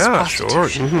attractive. Yeah, sure.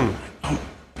 Mm-hmm.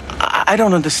 I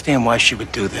don't understand why she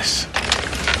would do this.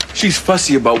 She's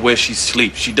fussy about where she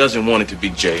sleeps. She doesn't want it to be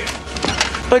jail.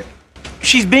 But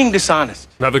she's being dishonest.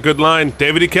 Another good line.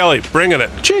 David E. Kelly, bringing it.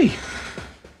 Gee.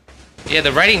 Yeah,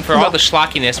 the writing for all the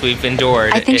schlockiness we've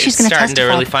endured, I think she's going to starting to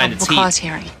testify really at the find its probable cause heat.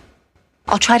 hearing.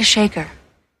 I'll try to shake her.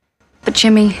 But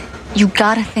Jimmy, you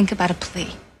gotta think about a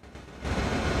plea.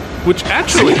 Which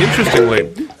actually,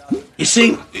 interestingly, you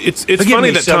see, it's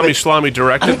funny that Tommy Schlamme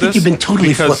directed I don't think this. you've been totally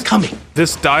because forthcoming.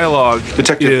 This dialogue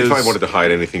Detective, is if I wanted to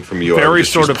hide anything from you, I very would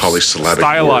just sort use of polysyllabic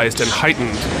stylized words. and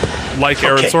heightened, like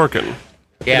Aaron Sorkin,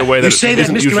 Yeah. in a way You that say that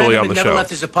isn't Mr. usually on Enderman the never show. left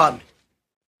his apartment.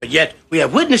 But yet, we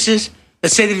have witnesses that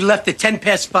say that he left at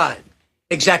 5:10,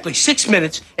 exactly 6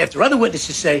 minutes after other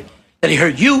witnesses say that he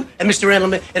heard you and Mr.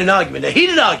 Enderman in an argument, a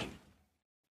heated argument,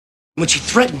 in which he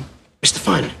threatened Mr.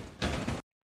 Feynman.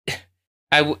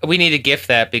 We need to GIF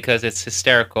that because it's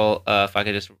hysterical. If I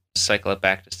could just cycle it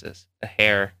back just a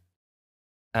hair.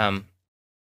 And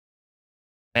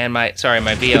my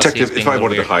VLC Detective, is being if I a little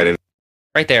wanted weird. to hide anything.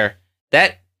 Right there.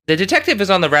 The detective is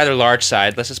on the rather large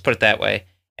side. Let's just put it that way.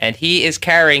 And he is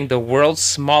carrying the world's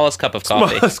smallest cup of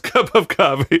coffee. Smallest cup of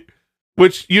coffee,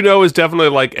 which is definitely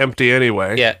like empty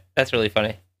anyway. Yeah, that's really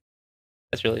funny.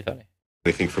 That's really funny.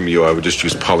 Anything from you, I would just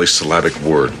use polysyllabic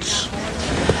words.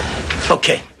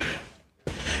 Okay.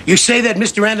 You say that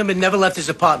Mr. Enderman never left his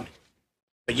apartment.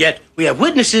 But yet, we have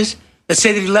witnesses that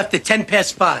say that he left at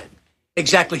 5:10,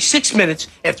 exactly 6 minutes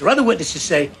after other witnesses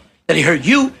say that he heard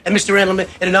you and Mr. Enderman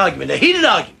in an argument, a heated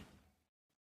argument,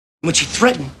 in which he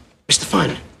threatened Mr.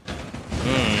 Feynman.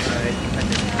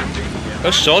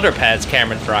 Those shoulder pads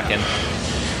Cameron's rocking.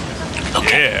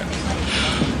 Okay. Yeah.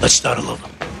 Let's start all over.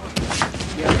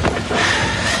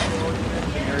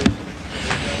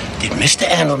 Did Mr.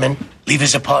 Enderman leave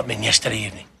his apartment yesterday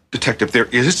evening? Detective, there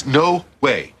is no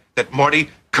way that Marty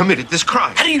committed this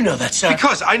crime. How do you know that, sir?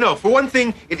 Because I know, for one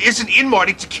thing, it isn't in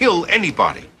Marty to kill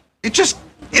anybody. It just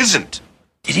isn't.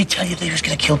 Did he tell you that he was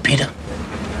going to kill Peter?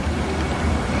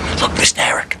 Look, Mr.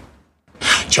 Herrick,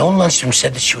 Joan Lundstrom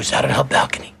said that she was out on her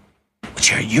balcony, but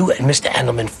she heard you and Mr.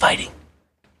 Enderman fighting.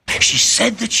 She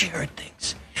said that she heard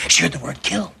things. She heard the word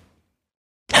kill.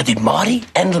 Now, did Marty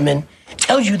Enderman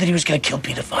tell you that he was going to kill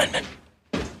Peter Feynman?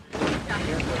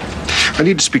 I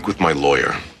need to speak with my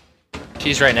lawyer.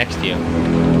 She's right next to you.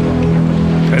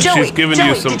 And she's giving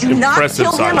you some did you not impressive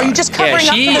kill him? Are you just covering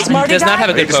up she for this Marty does not guy? have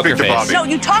a I need good to speak poker to face. Bobby. No,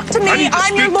 you talk to me. I need to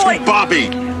I'm your speak lawyer. to Bobby.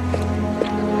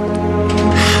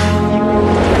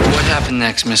 What happened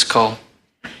next, Miss Cole?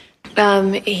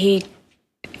 He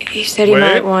said he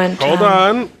might want. Hold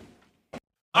on.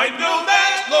 I know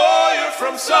that lawyer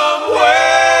from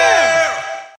somewhere.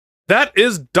 That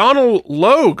is Donald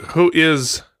Logue, who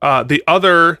is the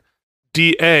other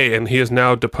DA, and he is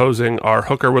now deposing our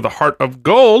hooker with a heart of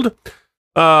gold.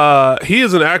 He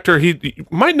is an actor. You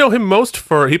might know him most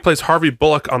he plays Harvey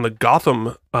Bullock on the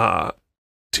Gotham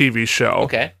TV show.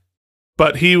 Okay.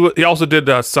 But he also did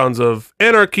Sons of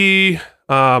Anarchy,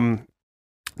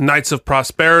 Knights of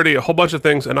Prosperity, a whole bunch of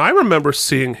things. And I remember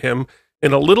seeing him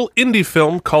in a little indie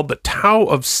film called The Tao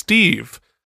of Steve.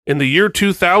 In the year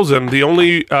 2000, the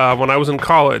only, when I was in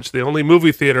college, the only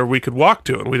movie theater we could walk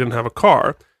to, and we didn't have a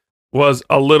car, was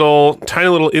a tiny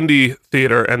little indie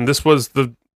theater. And this was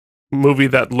the movie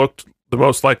that looked the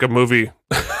most like a movie.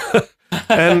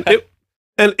 and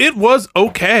it was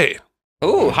okay.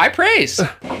 Ooh, high praise.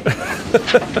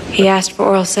 He asked for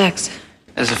oral sex.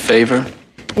 As a favor?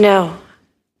 No.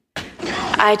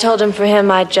 I told him for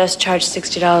him I'd just charge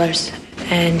 $60.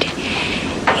 And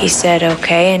he said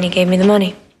okay, and he gave me the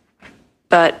money.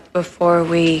 But before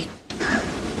the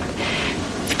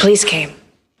police came.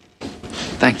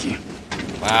 Thank you.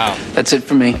 Wow. That's it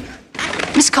for me.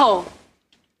 Miss Cole,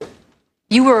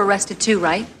 you were arrested too,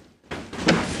 right?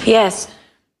 Yes.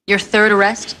 Your third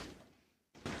arrest?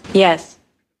 Yes.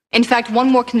 In fact, one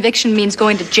more conviction means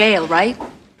going to jail, right?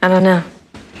 I don't know.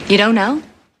 You don't know?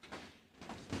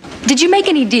 Did you make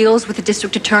any deals with the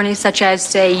district attorney, such as,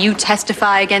 say, you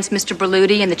testify against Mr.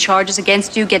 Berluti and the charges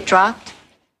against you get dropped?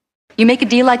 You make a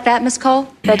deal like that, Miss Cole?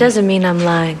 That doesn't mean I'm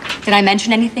lying. Did I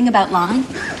mention anything about lying?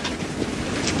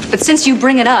 But since you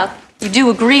bring it up, you do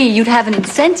agree you'd have an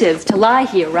incentive to lie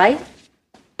here, right?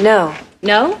 No.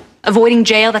 No? Avoiding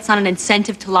jail, that's not an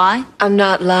incentive to lie? I'm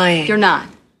not lying. You're not.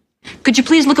 Could you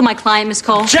please look at my client, Miss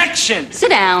Cole? Objection! Sit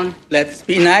down. Let's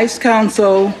be nice,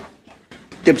 counsel.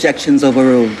 The objection's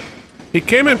overruled. He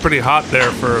came in pretty hot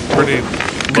there for a pretty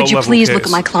low-level Could you please case. look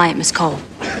at my client, Miss Cole?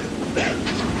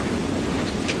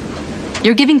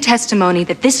 You're giving testimony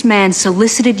that this man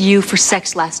solicited you for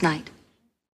sex last night.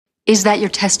 Is that your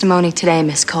testimony today,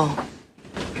 Miss Cole?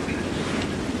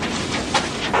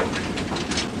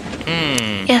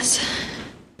 Yes.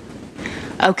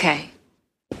 Okay.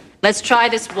 Let's try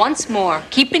this once more,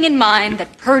 keeping in mind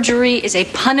that perjury is a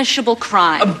punishable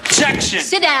crime. Objection!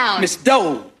 Sit down. Miss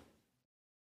Doe.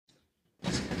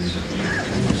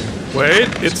 Wait,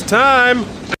 it's time.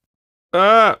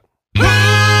 That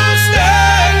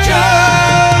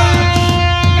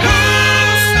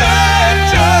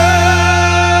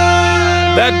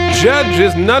judge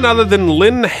is none other than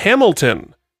Lynn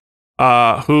Hamilton,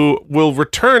 who will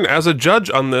return as a judge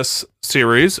on this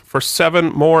series for 7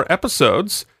 more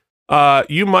episodes.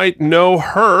 You might know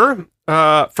her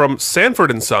from Sanford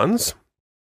and Sons,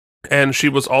 and she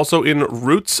was also in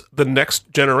Roots: The Next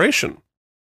Generation.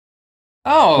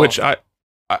 Oh, Which I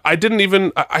didn't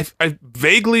even, I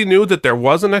vaguely knew that there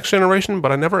was a Next Generation,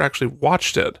 but I never actually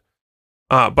watched it.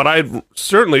 But I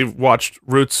certainly watched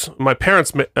Roots. My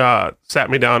parents sat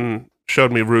me down and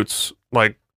showed me Roots,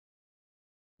 like,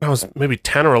 I was maybe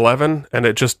 10 or 11, and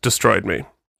it just destroyed me.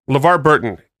 LeVar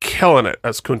Burton, killing it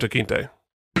as Kunta Kinte.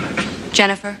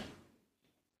 Jennifer,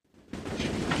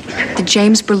 did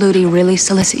James Berluti really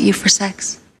solicit you for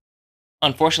sex?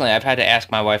 unfortunately, I've had to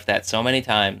ask my wife that so many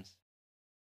times.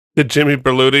 Did Jimmy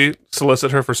Berluti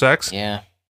solicit her for sex? Yeah.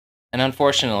 And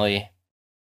unfortunately,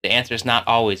 the answer's not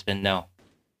always been no.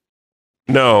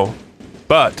 No,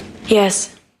 but...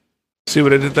 Yes. See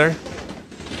what I did there?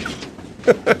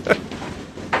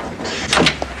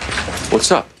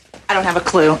 What's up? I don't have a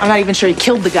clue. I'm not even sure he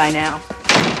killed the guy now.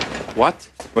 What?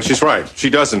 Well, she's right. She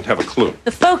doesn't have a clue.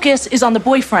 The focus is on the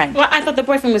boyfriend. Well, I thought the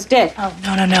boyfriend was dead. Oh,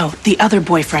 no. The other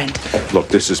boyfriend. Look,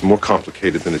 this is more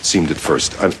complicated than it seemed at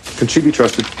first. Can she be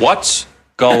trusted? What's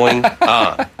going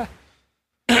on?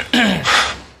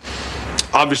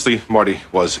 Obviously, Marty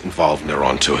was involved, and they're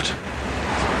on to it.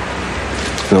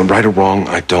 You know, right or wrong,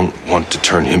 I don't want to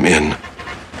turn him in.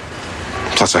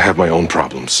 Plus, I have my own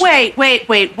problems. Wait. Wait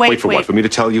for what? For me to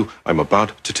tell you? I'm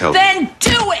about to tell you. Then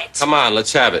do it! Come on,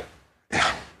 let's have it.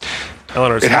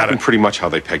 Eleanor's It had happened pretty much how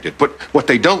they pegged it. But what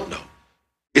they don't know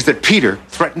is that Peter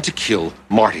threatened to kill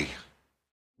Marty.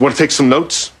 Want to take some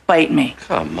notes? Bite me.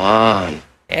 Come on.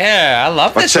 Yeah, I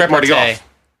love Let's this set Marty repartee. off.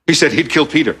 He said he'd kill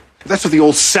Peter. That's what the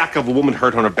old sack of a woman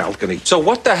heard on her balcony. So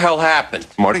what the hell happened?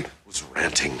 Marty was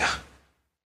ranting.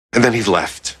 And then he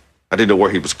left. I didn't know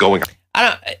where he was going.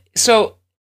 So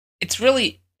it's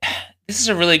really, this is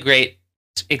a really great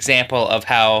example of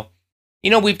how,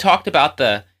 we've talked about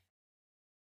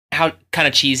how kind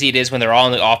of cheesy it is when they're all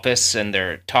in the office and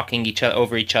they're talking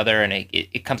over each other, and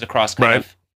it comes across kind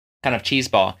of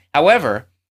cheeseball. However,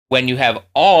 when you have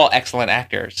all excellent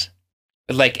actors,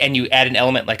 and you add an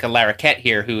element like a Larroquette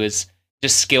here, who is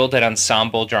just skilled at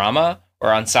ensemble drama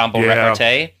or ensemble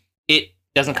repartee, it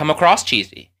doesn't come across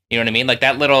cheesy. You know what I mean? Like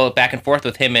that little back and forth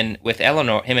with him and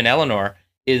Eleanor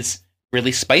is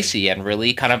really spicy and really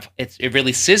it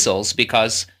really sizzles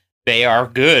because they are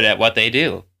good at what they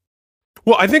do.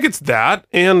 Well, I think it's that,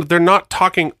 and they're not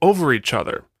talking over each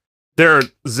other. They're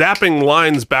zapping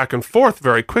lines back and forth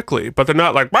very quickly, but they're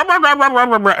not like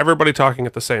everybody talking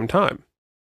at the same time.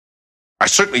 I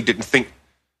certainly didn't think...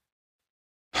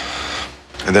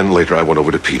 And then later I went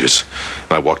over to Peter's,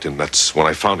 and I walked in. That's when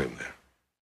I found him there.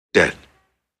 Dead.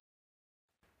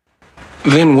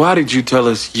 Then why did you tell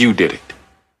us you did it?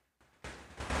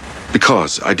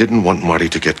 Because I didn't want Marty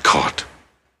to get caught.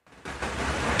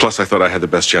 Plus, I thought I had the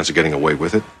best chance of getting away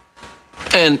with it.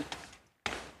 And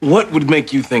what would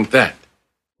make you think that?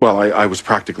 Well, I was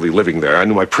practically living there. I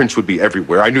knew my prints would be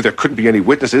everywhere. I knew there couldn't be any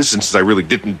witnesses, since I really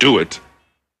didn't do it.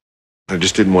 I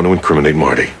just didn't want to incriminate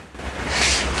Marty.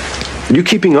 Are you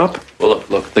keeping up? Well,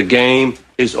 look, the game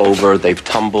is over. They've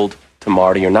tumbled to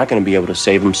Marty. You're not going to be able to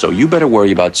save him, so you better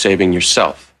worry about saving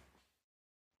yourself.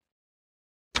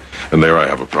 And there I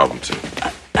have a problem, too.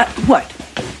 What?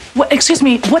 Excuse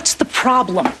me, what's the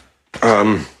problem?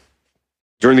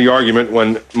 During the argument,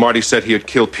 when Marty said he had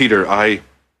killed Peter, I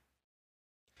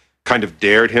kind of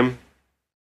dared him.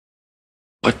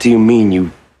 What do you mean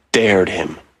you dared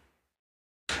him?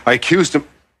 I accused him.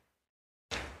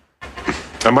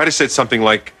 I might have said something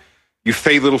like, "You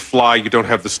fey little fly, you don't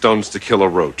have the stones to kill a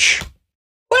roach."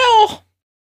 Well,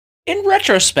 in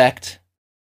retrospect,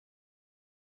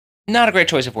 not a great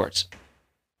choice of words.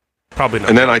 Probably not.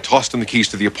 And then I tossed him the keys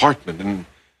to the apartment, and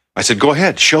I said, "Go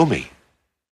ahead, show me."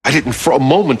 I didn't for a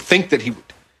moment think that he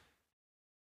would.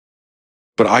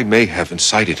 but I may have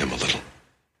incited him a little.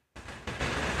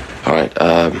 All right.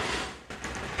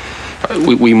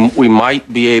 We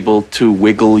might be able to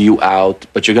wiggle you out,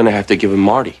 but you're going to have to give him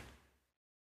Marty.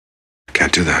 I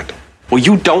can't do that. Well,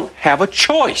 you don't have a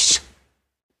choice.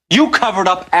 You covered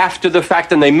up after the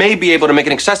fact, and they may be able to make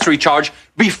an accessory charge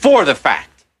before the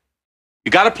fact.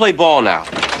 You got to play ball now.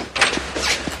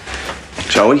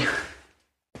 Joey?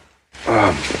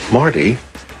 Marty?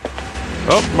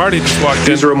 Oh, Marty just walked in.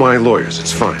 These are my lawyers.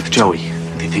 It's fine. Joey,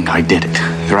 they think I did it.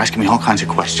 They're asking me all kinds of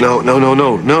questions. No.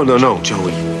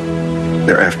 Joey.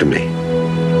 They're after me.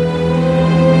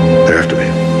 They're after me.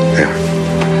 Yeah.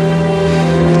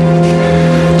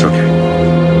 It's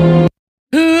okay.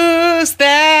 Who's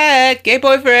that gay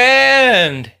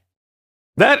boyfriend?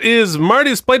 That is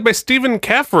Marty's, played by Stephen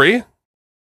Caffrey,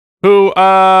 who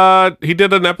he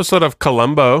did an episode of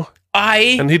Columbo.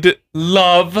 And he did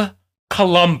love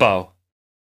Columbo.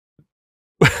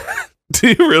 Do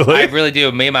you really? I really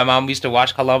do. Me and my mom used to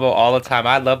watch Columbo all the time.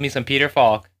 I love me some Peter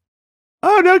Falk.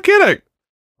 Oh, no kidding.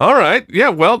 All right. Yeah,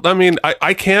 well, I mean,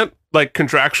 I can't, like,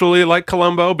 contractually like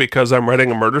Columbo because I'm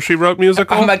writing a Murder, She Wrote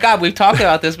musical. Oh, my God. We've talked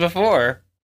about this before.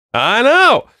 I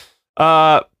know.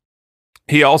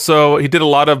 He did a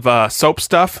lot of soap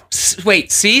stuff.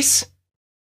 Wait, cease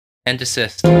and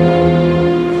desist.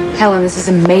 Helen, this is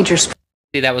a major... See,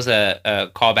 that was a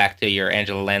callback to your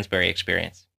Angela Lansbury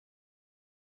experience.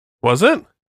 Was it?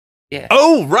 Yeah.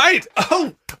 Oh, right.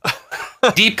 Oh.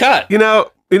 Deep cut. You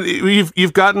know,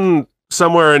 you've gotten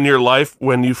somewhere in your life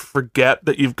when you forget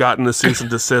that you've gotten a cease and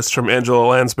desist from Angela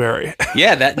Lansbury.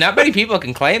 Yeah, that not many people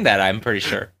can claim that, I'm pretty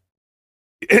sure.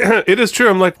 It is true.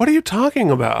 I'm like, what are you talking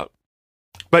about?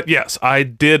 But yes, I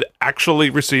did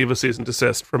actually receive a cease and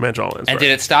desist from Angela Lansbury. And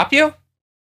did it stop you?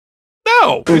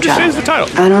 No, we just changed the title.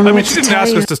 I mean, she didn't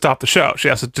ask us to stop the show. She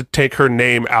asked us to take her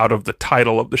name out of the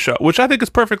title of the show, which I think is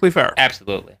perfectly fair.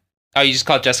 Absolutely. Oh, you just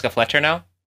called Jessica Fletcher now?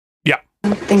 Yeah.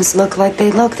 Things look like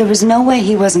they look. There was no way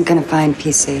he wasn't going to find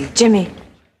PC. Jimmy,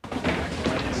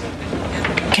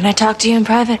 can I talk to you in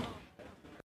private?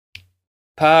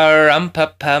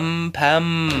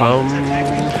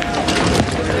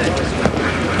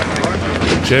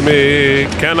 Jimmy,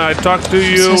 can I talk to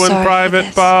you so in sorry private?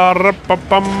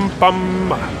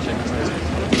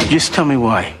 Just tell me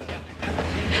why.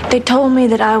 They told me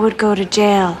that I would go to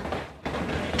jail,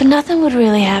 but nothing would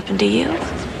really happen to you.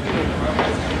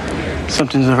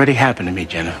 Something's already happened to me,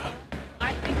 Jennifer.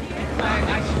 I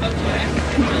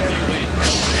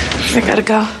gotta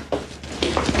go.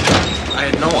 I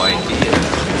had no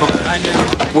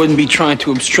idea. Wouldn't be trying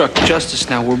to obstruct justice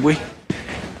now, would we?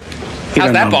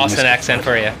 How's that Boston accent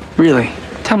for you? Really?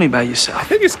 Tell me about I yourself.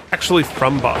 think he's actually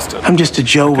from Boston. I'm just a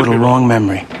Joe with a long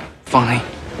memory. Funny.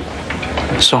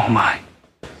 So am I.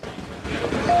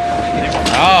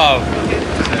 Oh,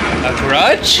 a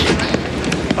grudge?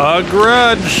 A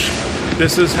grudge.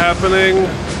 This is happening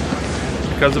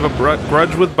because of a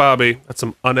grudge with Bobby. That's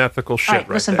some unethical shit All right,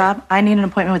 listen, there. Bob, I need an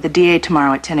appointment with the DA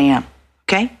tomorrow at 10 a.m.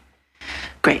 Okay?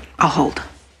 Great, I'll hold.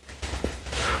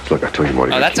 Look, I told you,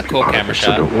 Marty. Oh, that's a cool camera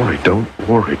shot. So don't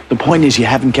worry. The point is, you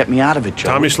haven't kept me out of it, Joe.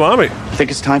 Tommy Salami. I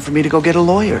think it's time for me to go get a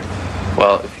lawyer.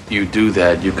 Well, if you do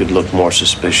that, you could look more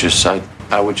suspicious.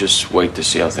 I would just wait to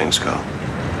see how things go.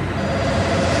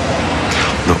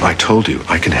 No, I told you,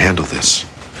 I can handle this.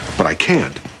 But I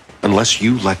can't unless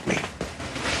you let me.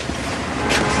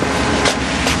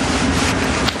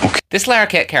 This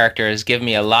Larroquette character has given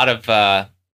me a lot of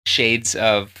shades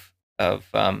of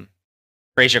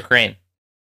Fraser Crane.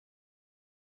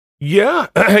 Yeah,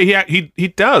 yeah, he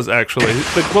does actually.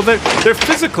 Like, well, they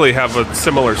physically have a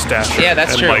similar stature. Yeah,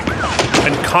 that's and, true.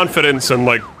 And confidence and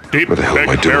like deep, What the hell am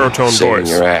I big doing? baritone Saving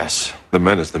voice. your ass. The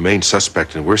man is the main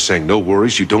suspect, and we're saying no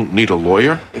worries, you don't need a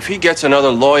lawyer? If he gets another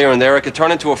lawyer in there, it could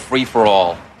turn into a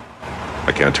free-for-all.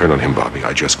 I can't turn on him, Bobby.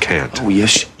 I just can't. Oh,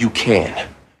 yes, you can.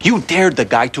 You dared the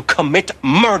guy to commit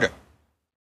murder.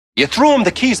 You threw him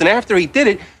the keys, and after he did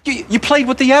it, you played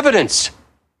with the evidence.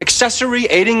 Accessory,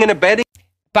 aiding and abetting.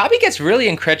 Bobby gets really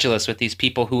incredulous with these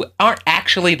people who aren't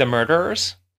actually the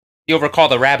murderers. You'll recall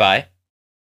the rabbi.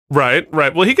 Right.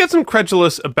 Well, he gets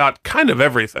incredulous about kind of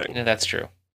everything. Yeah, that's true.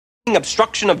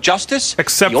 Obstruction of justice,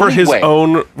 except the for only his way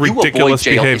own you ridiculous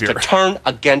avoid jail behavior. is to turn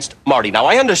against Marty. Now,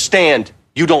 I understand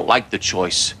you don't like the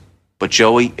choice, but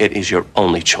Joey, it is your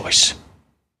only choice.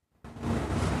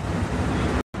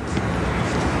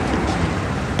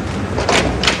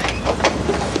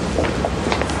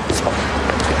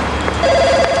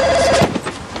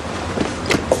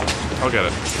 I'll get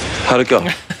it. How'd it go?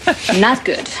 Not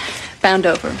good. Bound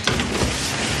over.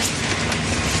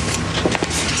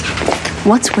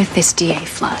 What's with this DA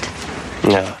flood?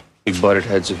 Yeah, We butted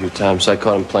heads a few times. I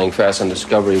caught him playing fast on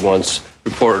Discovery once,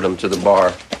 reported him to the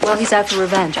bar. Well, he's out for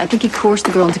revenge. I think he coerced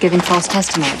the girl into giving false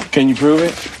testimony. Can you prove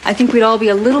it? I think we'd all be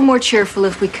a little more cheerful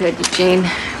if we could. Jane,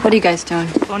 what are you guys doing?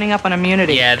 Phoning up on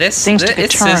immunity. Yeah, this Things took a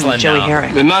it's turn sizzling with Joey now.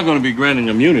 Herrick. They're not going to be granting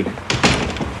immunity.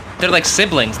 They're like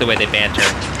siblings the way they banter.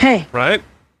 Hey, Right?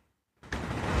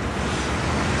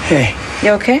 Hey,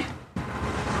 you okay?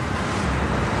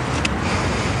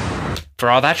 For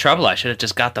all that trouble, I should have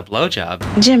just got the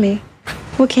blowjob. Jimmy,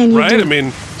 what can you Right? do? I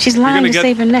mean, She's you're lying gonna to get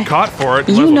save her neck. caught for it.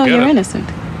 You know you're innocent.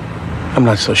 I'm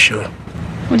not so sure.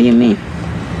 What do you mean?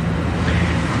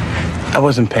 I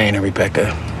wasn't paying her,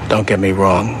 Rebecca. Don't get me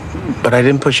wrong. But I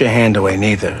didn't push her hand away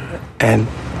neither. And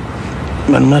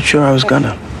I'm not sure I was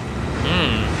gonna.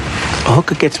 A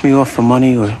hooker gets me off for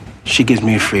money or she gives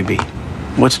me a freebie.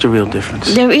 What's the real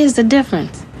difference? There is a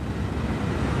difference.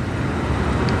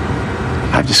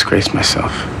 I've disgraced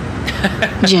myself.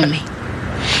 Jimmy,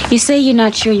 you say you're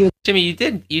not sure you're... Jimmy, you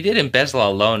did embezzle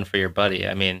a loan for your buddy.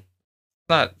 I mean,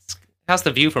 how's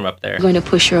the view from up there? going to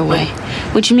push her away,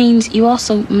 which means you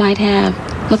also might have...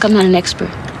 Look, I'm not an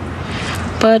expert.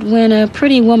 But when a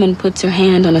pretty woman puts her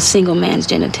hand on a single man's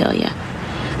genitalia,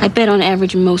 I bet on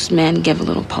average most men give a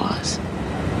little pause.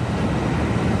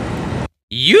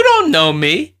 You don't know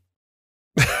me.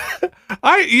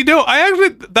 I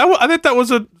think that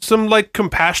was some like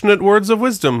compassionate words of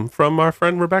wisdom from our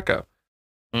friend Rebecca.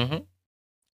 Mm-hmm. I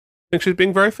think she's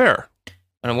being very fair.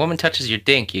 When a woman touches your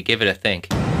dink, you give it a think.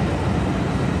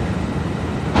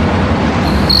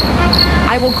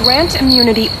 I will grant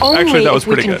immunity only Actually, that was if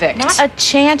we pretty good. convict. Not a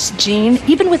chance, Gene.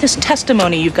 Even with his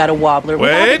testimony, you've got a wobbler.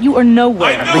 Wait. Without it, you are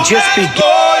nowhere. We just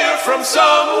began. From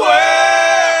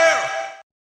somewhere.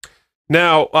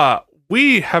 Now,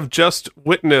 we have just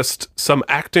witnessed some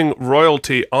acting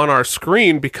royalty on our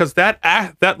screen because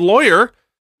that lawyer,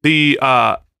 the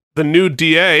new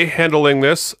DA handling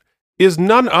this, is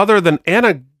none other than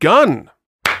Anna Gunn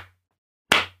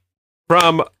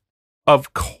from,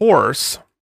 of course,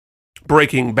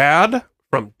 Breaking Bad,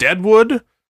 from Deadwood,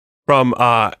 from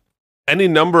any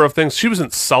number of things. She was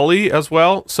in Sully as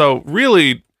well. So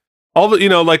really, all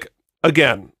the,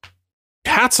 again,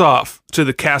 hats off to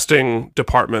the casting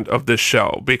department of this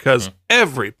show because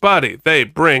everybody they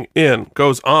bring in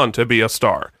goes on to be a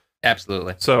star.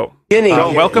 Absolutely. So,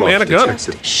 welcome Anna Gunn.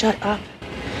 Shut up.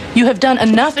 You have done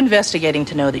enough investigating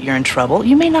to know that you're in trouble.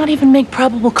 You may not even make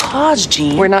probable cause,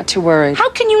 Gene. We're not too worried. How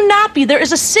can you not be? There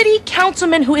is a city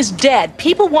councilman who is dead.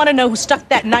 People want to know who stuck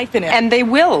that knife in him. And they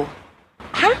will.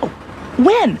 How?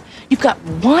 When? You've got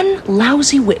one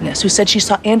lousy witness who said she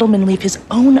saw Andelman leave his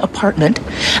own apartment,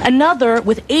 another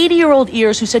with 80-year-old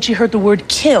ears who said she heard the word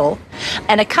kill,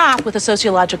 and a cop with a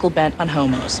sociological bent on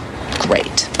homos.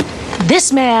 Great.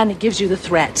 This man gives you the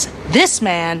threats. This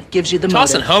man gives you the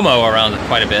Tossing motive. homo around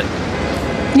quite a bit.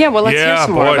 Yeah, well, let's hear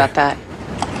some more boy. about that.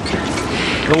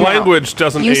 The language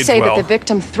doesn't You age say well. that the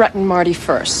victim threatened Marty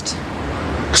first.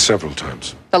 Several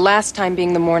times. The last time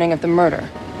being the morning of the murder.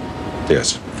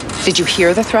 Yes. Did you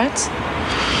hear the threats?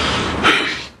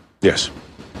 Yes.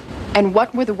 And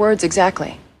what were the words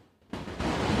exactly?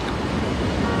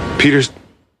 Peters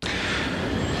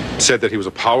said that he was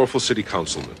a powerful city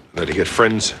councilman, that he had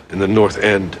friends in the North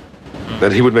End,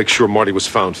 that he would make sure Marty was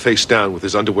found face down with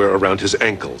his underwear around his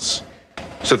ankles,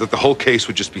 so that the whole case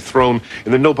would just be thrown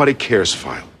in the nobody cares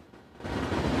file.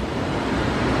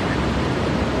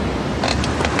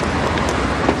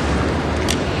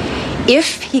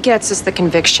 If he gets us the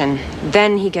conviction,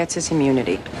 then he gets his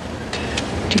immunity.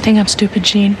 Do you think I'm stupid,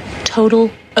 Gene? Total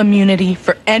immunity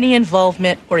for any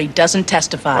involvement or he doesn't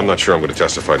testify. I'm not sure I'm going to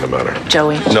testify no matter.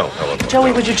 Joey. No, Helen.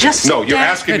 Joey, would you just No, sit you're down?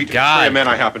 asking me to betray a man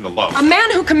I happen to love. A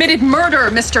man who committed murder,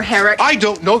 Mr. Herrick. I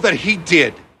don't know that he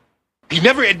did. He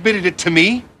never admitted it to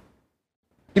me.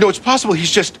 You know, it's possible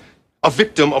he's just a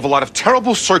victim of a lot of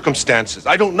terrible circumstances.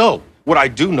 I don't know. What I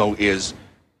do know is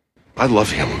I love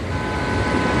him.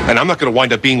 And I'm not going to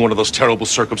wind up being one of those terrible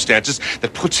circumstances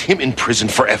that puts him in prison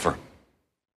forever.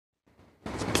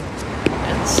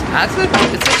 I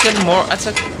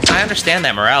understand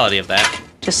that morality of that.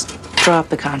 Just throw up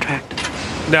the contract.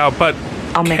 Now, but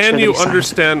I'll make can sure that you he signs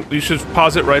understand? You should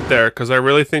pause it right there because I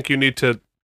really think you need to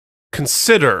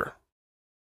consider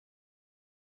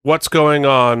what's going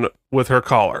on with her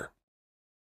collar.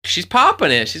 She's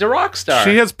popping it. She's a rock star.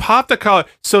 She has popped the collar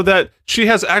so that she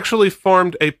has actually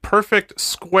formed a perfect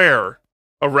square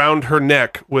around her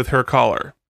neck with her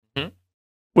collar,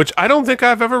 which I don't think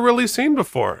I've ever really seen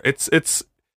before. It's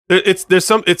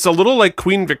a little like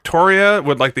Queen Victoria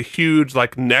with like the huge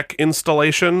like neck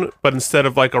installation, but instead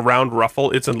of like a round ruffle,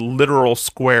 it's a literal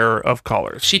square of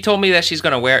collars. She told me that she's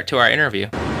going to wear it to our interview.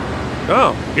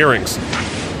 Oh, earrings.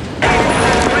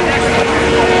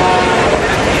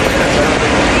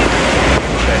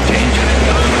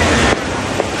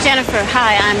 Jennifer,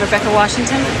 hi, I'm Rebecca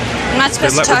Washington. I'm not They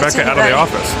supposed let to talk Rebecca to out of the anybody.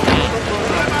 office.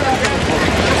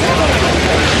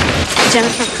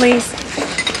 Jennifer, please.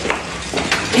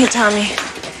 Hey, Tommy.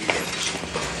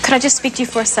 Could I just speak to you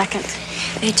for a second?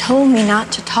 They told me not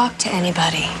to talk to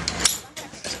anybody.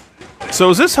 So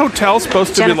is this hotel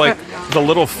supposed to be like the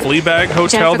little Fleabag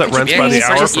hotel that rents by the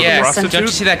hour for the prostitutes? Don't you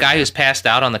see that guy who's passed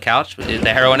out on the couch,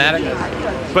 the heroin addict?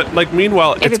 But like,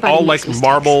 meanwhile, it's Everybody all like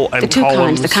marble and The two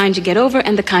columns. kinds, the kind you get over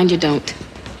and the kind you don't.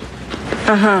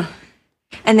 Uh-huh.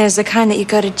 And there's the kind that you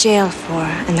go to jail for,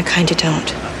 and the kind you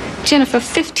don't. Jennifer,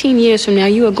 15 years from now,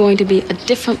 you are going to be a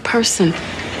different person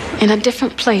in a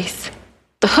different place.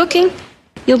 The hooking,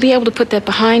 you'll be able to put that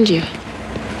behind you.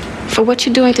 For what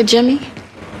you're doing to Jimmy,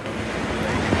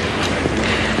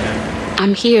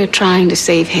 I'm here trying to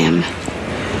save him.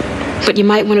 But you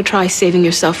might want to try saving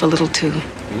yourself a little too.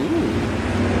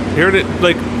 Here it is,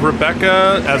 like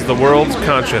Rebecca as the world's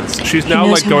conscience. She's now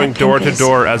knows like who going my door pimp to is.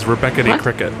 door as Rebecca D.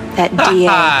 Cricket. That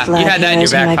DA flood, You had that he in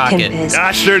knows your who my back pimp pocket. is.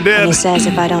 I sure did. And he says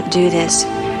if I don't do this,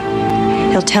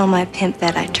 he'll tell my pimp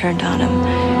that I turned on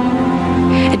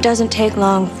him. It doesn't take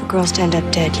long for girls to end up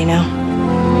dead, you know?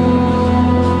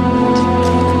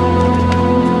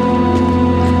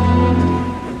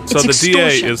 So the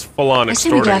DA is full on I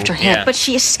sent you extorting. after him, but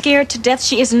she is scared to death.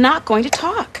 She is not going to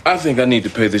talk. I think I need to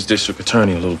pay this district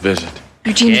attorney a little visit.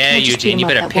 Eugene, Yeah, Eugene, you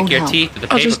better pick your teeth with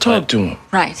the I'll paper just talk to him.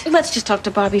 Right. Let's just talk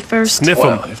to Bobby first. Sniff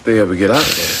Well, him. if they ever get out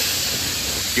of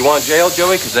there. You want jail,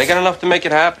 Joey? Because they got enough to make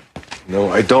it happen. No,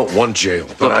 I don't want jail.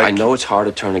 But Look, I know it's hard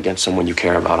to turn against someone you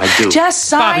care about. I do. Just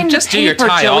sign Bobby, just the do your paper,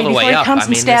 tie Joey, all the before way he up. comes I and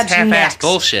mean, this stabs you half-assed next.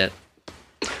 bullshit.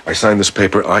 I sign this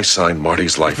paper, I sign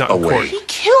Marty's life away. He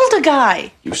killed a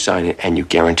guy. You sign it and you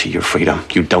guarantee your freedom.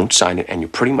 You don't sign it and you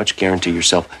pretty much guarantee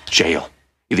yourself jail.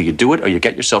 Either you do it or you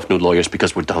get yourself new lawyers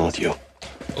because we're done with you.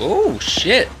 Oh,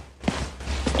 shit.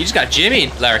 You just got Jimmy,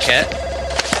 Larroquette.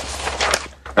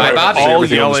 Bye, Bobby. All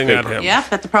yelling at him.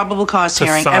 Yep, at the probable cause To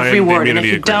hearing, sign every the word. And if immunity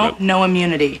you agreement. don't, no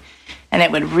immunity. And it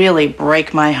would really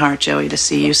break my heart, Joey, to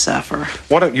see you suffer.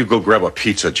 Why don't you go grab a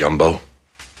pizza, Jumbo?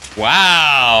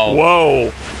 Wow. Whoa.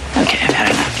 Okay, I've had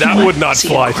enough. That would not See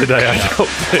fly you. today, I don't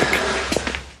think.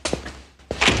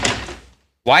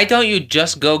 Why don't you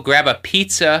just go grab a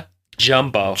pizza,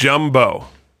 Jumbo? Jumbo.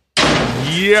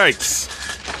 Yikes.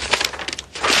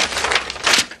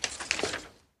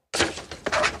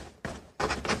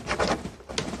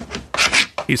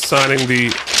 He's signing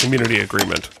the immunity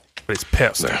agreement, but he's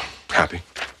pissed. Happy.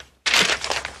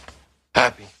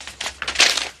 Happy.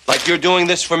 Like you're doing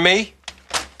this for me?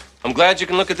 I'm glad you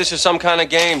can look at this as some kind of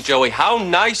game, Joey. How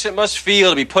nice it must feel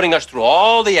to be putting us through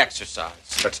all the exercise.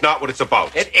 That's not what it's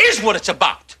about. It is what it's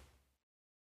about.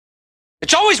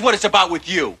 It's always what it's about with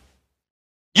you.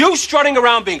 You strutting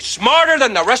around being smarter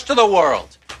than the rest of the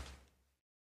world.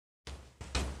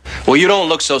 Well, you don't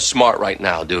look so smart right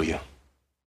now, do you?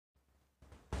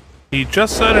 He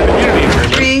just signed an immunity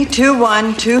agreement. 3, 2,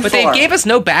 1, 2, 4. But they gave us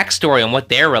no backstory on what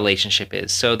their relationship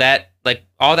is. So that, like,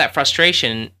 all that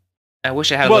frustration, I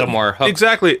wish I had a little more hook.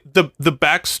 Exactly. The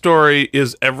backstory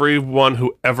is everyone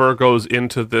who ever goes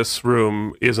into this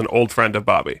room is an old friend of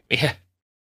Bobby. Yeah.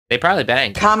 They probably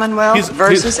banged. Commonwealth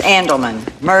versus Andelman.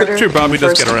 Murder True, Bobby in does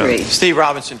first get around. degree. Steve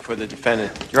Robinson for the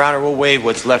defendant. Your Honor, we'll waive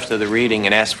what's left of the reading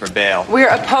and ask for bail. We're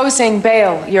opposing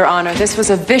bail, Your Honor. This was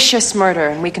a vicious murder,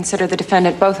 and we consider the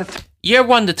defendant both a You're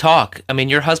one to talk. I mean,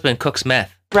 your husband cooks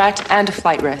meth. threat and a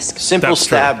flight risk. Simple That's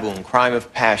true. stab wound, crime of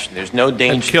passion. There's no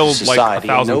danger to killed, like, society,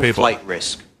 1,000 and no people. flight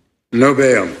risk. No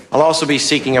bail. I'll also be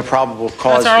seeking a probable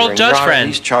cause That's our old hearing. judge Your Honor, friend.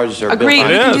 These charges are Agreed. built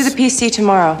We on... can do the PC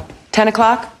tomorrow. 10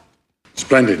 o'clock?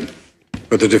 Splendid.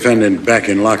 Put the defendant back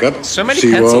in lockup. So many See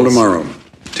you all pencils. tomorrow.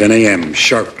 10 a.m.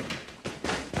 sharp.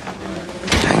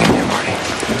 Hang in there,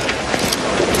 Marty.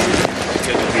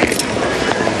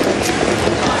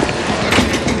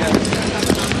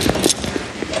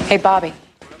 Hey, Bobby.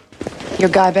 Your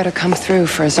guy better come through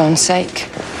for his own sake.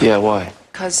 Yeah, why?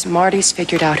 Because Marty's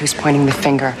figured out who's pointing the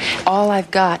finger. All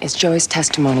I've got is Joey's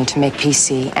testimony to make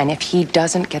PC, and if he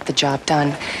doesn't get the job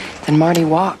done, then Marty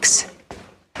walks.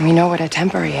 And we know what a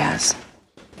temper he has.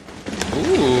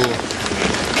 Ooh.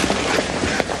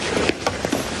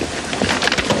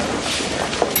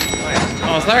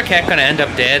 Oh, is Larroquette gonna end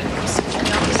up dead?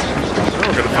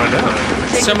 We're gonna find out.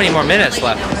 So many more minutes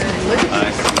left.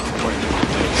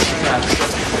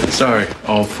 Sorry,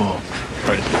 all fault.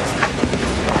 Right.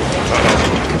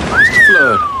 Mr.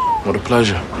 Flood, what a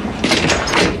pleasure.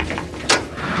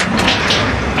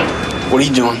 What are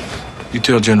you doing? You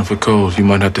tell Jennifer Coles you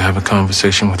might have to have a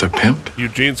conversation with her pimp.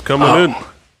 Eugene's coming in.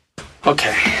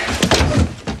 Okay.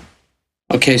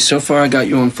 Okay, so far I got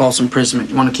you on false imprisonment.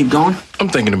 You want to keep going? I'm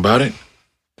thinking about it.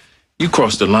 You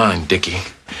crossed the line, Dickie.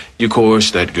 You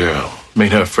coerced that girl,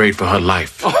 made her afraid for her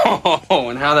life. Oh,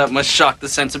 and how that must shock the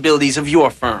sensibilities of your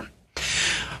firm.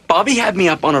 Bobby had me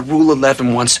up on a Rule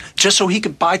 11 once just so he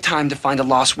could buy time to find a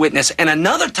lost witness. And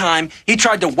another time, he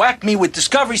tried to whack me with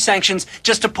discovery sanctions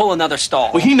just to pull another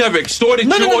stall. Well, he never extorted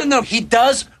you. No. He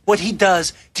does what he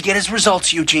does to get his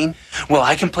results, Eugene. Well,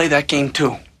 I can play that game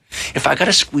too. If I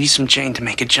gotta squeeze some Jane to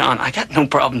make it John, I got no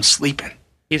problem sleeping.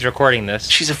 He's recording this.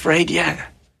 She's afraid, yeah.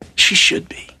 She should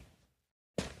be.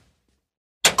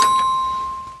 I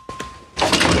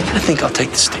think I'll take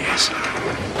the stairs.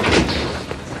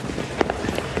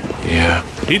 Yeah.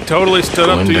 He totally stood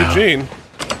up to Eugene.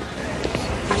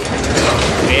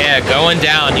 Yeah, going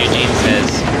down, Eugene says.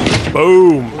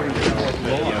 Boom.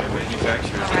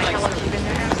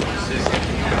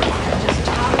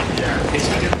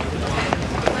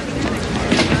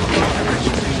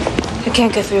 I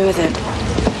can't go through with it.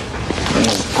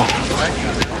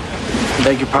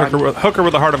 Beg your pardon? Hooker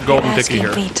with a heart of gold and Dickie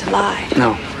here. Me to lie.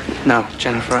 No,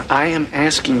 Jennifer. I am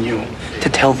asking you to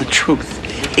tell the truth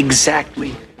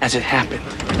exactly as it happened.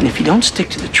 And if you don't stick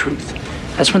to the truth,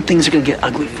 that's when things are going to get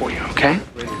ugly for you, okay?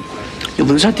 You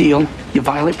lose our deal, you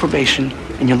violate probation,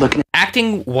 and you're looking at...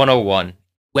 Acting 101.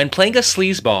 When playing a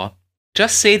sleazeball,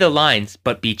 just say the lines,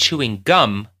 but be chewing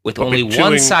gum with only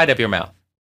one side of your mouth.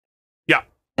 Yeah.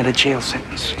 And a jail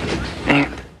sentence.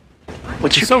 And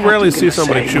what you so rarely see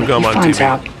somebody chew gum on TV.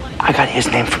 Out, I got his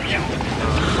name from you.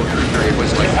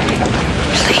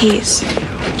 Please.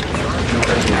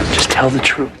 Just tell the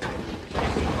truth.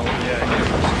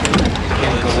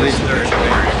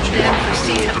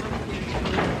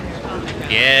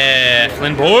 Yeah,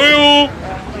 Flynn Boyle.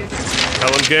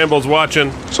 Helen Gamble's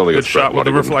watching. Good shot with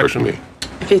the reflection.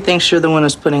 If he thinks you're the one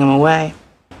who's putting him away.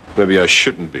 Maybe I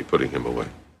shouldn't be putting him away.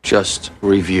 Just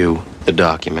review the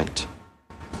document.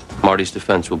 Marty's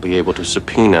defense will be able to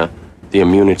subpoena the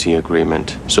immunity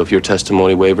agreement. So if your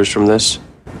testimony wavers from this,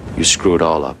 you screw it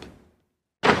all up.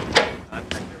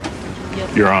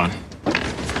 You're on.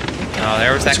 Oh,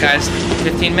 there was that guy's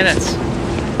 15 minutes.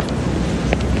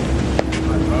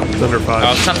 Under 5.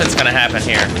 Oh, something's gonna happen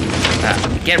here.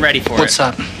 Get ready for What's it.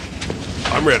 up?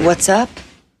 I'm ready. What's up?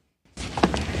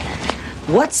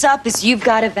 What's up is you've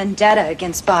got a vendetta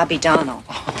against Bobby Donnell.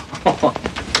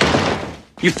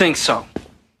 You think so?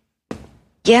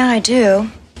 Yeah, I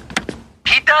do.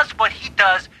 He does what he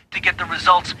does to get the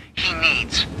results he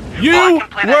needs. You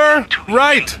were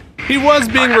right. He was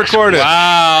being recorded.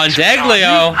 Wow, and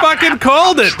Deglio. You fucking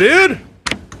called it, dude.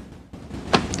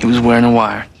 He was wearing a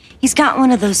wire. He's got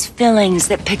one of those fillings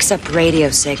that picks up radio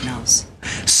signals.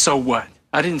 So what?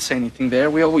 I didn't say anything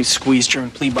there. We always squeeze during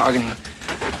plea bargaining. And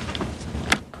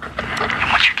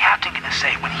what's your captain gonna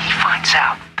say when he finds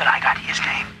out that I got his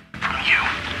name from you?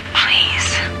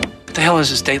 Please. What the hell is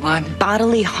this, Dateline?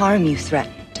 Bodily harm you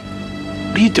threatened.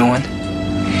 What are you doing?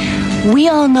 We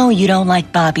all know you don't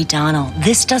like Bobby Donnell.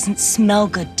 This doesn't smell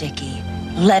good, Dickie.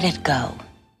 Let it go.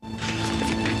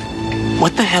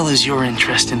 What the hell is your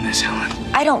interest in this, Helen?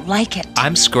 I don't like it.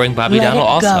 I'm screwing Bobby Let Donnell it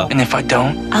also. go. And if I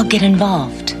don't? I'll get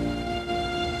involved.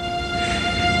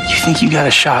 You think you got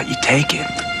a shot, you take it.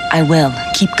 I will.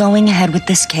 Keep going ahead with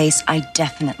this case. I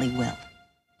definitely will.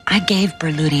 I gave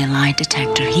Berluti a lie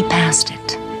detector. He passed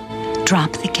it.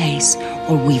 Drop the case,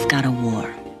 or we've got a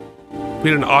war. We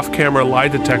had an off-camera lie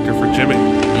detector for Jimmy.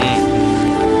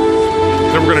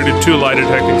 Then we're going to do 2 lie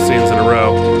detecting scenes in a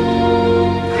row.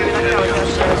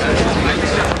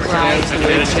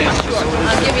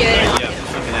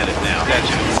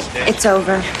 It's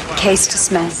over. Case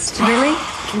dismissed. Really?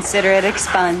 Consider it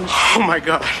expunged. Oh my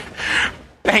God.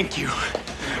 Thank you.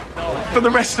 For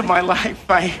the rest of my life,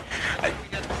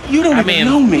 you don't even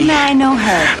know me. Nah, I know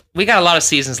her. We got a lot of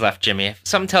seasons left, Jimmy.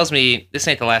 Something tells me this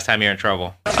ain't the last time you're in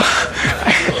trouble.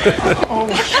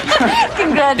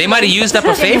 They might have used up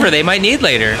a favor they might need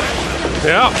later.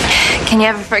 Yeah. Can you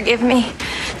ever forgive me?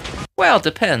 Well, it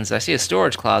depends. I see a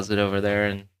storage closet over there,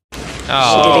 and She did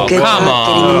a good come job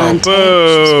getting him on. on tape.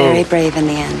 She was very brave in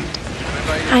the end.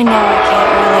 I know I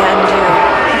can't really undo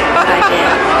what I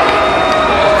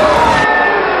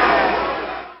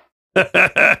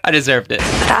did. I deserved it.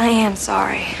 But I am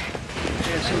sorry.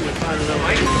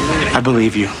 I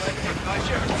believe you.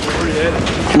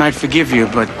 And I'd forgive you,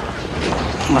 but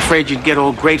I'm afraid you'd get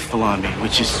all grateful on me,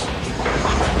 which is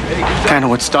kind of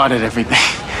what started everything.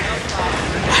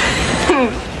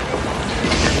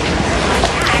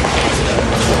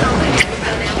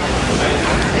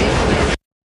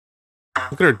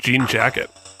 Look at her jean jacket.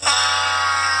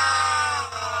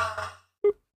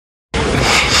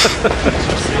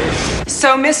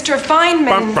 So Mr.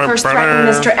 Feynman first threatened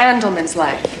Mr. Andelman's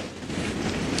life.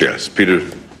 Yes, Peter.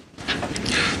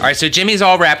 All right, so Jimmy's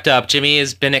all wrapped up. Jimmy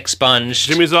has been expunged.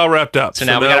 Jimmy's all wrapped up. So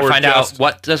now we got to find out,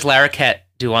 what does Larroquette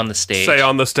do on the stage? Say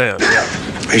on the stand.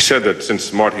 He said that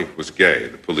since Marty was gay,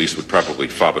 the police would probably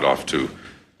fob it off to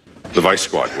the Vice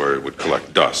Squad, where it would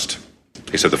collect dust.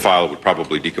 He said the file would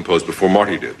probably decompose before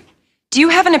Marty did. Do you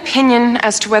have an opinion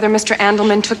as to whether Mr.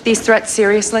 Andelman took these threats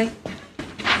seriously?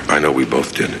 I know we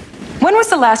both did. When was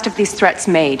the last of these threats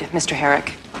made, Mr.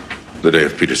 Herrick? The day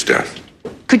of Peter's death.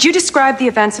 Could you describe the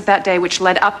events of that day which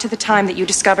led up to the time that you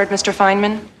discovered Mr.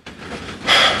 Feynman?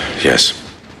 Yes.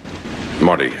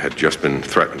 Marty had just been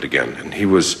threatened again, and he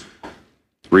was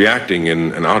reacting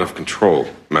in an out-of-control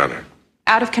manner.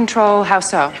 Out of control, how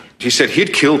so? He said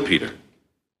he'd killed Peter.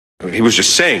 I mean, he was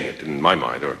just saying it in my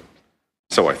mind, or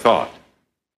so I thought.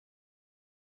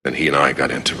 Then he and I got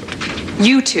into it.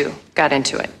 You two got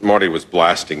into it. Marty was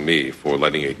blasting me for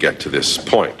letting it get to this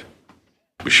point.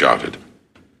 We shouted.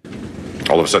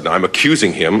 All of a sudden, I'm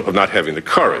accusing him of not having the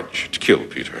courage to kill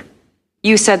Peter.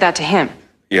 You said that to him?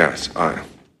 Yes, I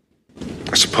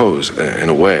suppose, in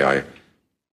a way,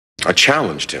 I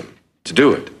challenged him to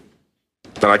do it.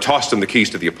 Then I tossed him the keys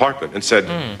to the apartment and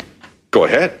said, go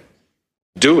ahead,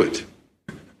 do it.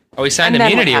 Oh, he signed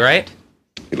immunity, right?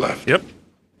 He left. Yep.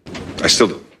 I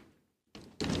still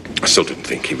didn't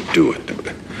think he would do it.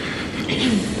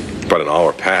 But an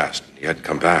hour passed, and he hadn't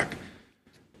come back.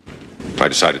 I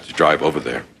decided to drive over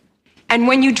there. And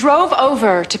when you drove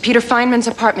over to Peter Feynman's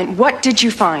apartment, what did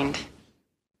you find?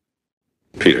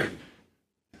 Peter.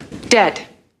 Dead.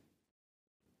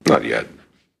 Not yet.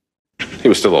 He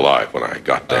was still alive when I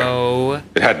got there. Oh.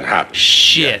 It hadn't happened.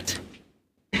 Shit.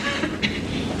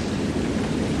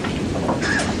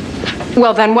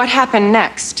 Well, then what happened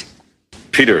next?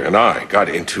 Peter and I got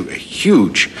into a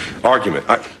huge argument.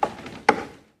 I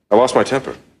lost my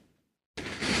temper.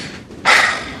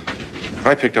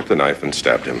 I picked up the knife and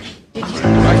stabbed him.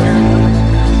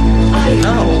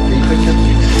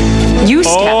 You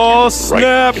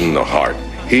stabbed him? Right in the heart.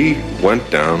 He went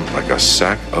down like a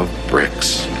sack of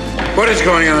bricks. What is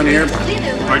going on here?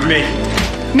 Pardon me.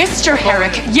 Mr.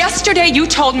 Herrick, yesterday you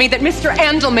told me that Mr.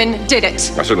 Andelman did it.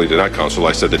 I certainly did not, Counsel.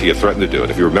 I said that he had threatened to do it.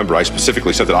 If you remember, I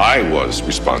specifically said that I was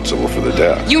responsible for the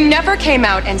death. You never came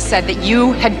out and said that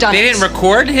you had done it. They didn't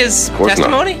record his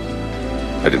testimony?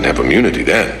 I didn't have immunity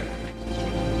then.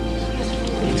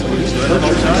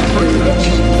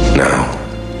 Now,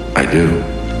 I do.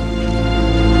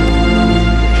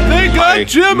 They got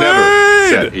Jimmy! Never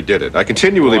said he did it. I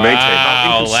continually maintain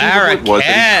how inconceivable it was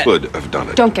that he could have done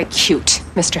it. Don't get cute,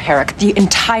 Mr. Herrick. The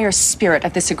entire spirit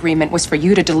of this agreement was for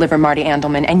you to deliver Marty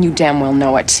Andelman, and you damn well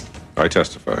know it. I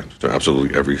testified to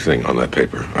absolutely everything on that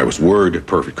paper. I was word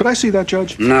perfect. Could I see that,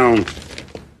 Judge? No.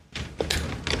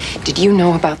 Did you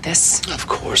know about this? Of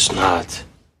course not.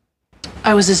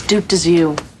 I was as duped as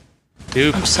you.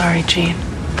 Dupe. I'm sorry, Gene.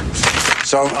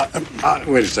 So,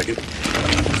 wait a second.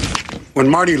 When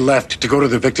Marty left to go to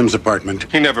the victim's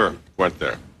apartment... He never went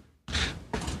there.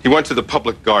 He went to the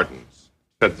public gardens,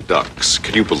 fed the ducks.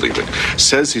 Can you believe it?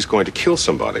 Says he's going to kill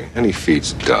somebody, and he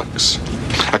feeds ducks.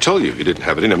 I told you he didn't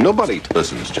have it in him. Nobody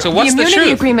listens, Judge. So what's the immunity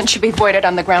truth? agreement should be voided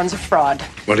on the grounds of fraud.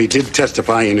 Well, he did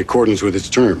testify in accordance with its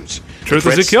terms. Truth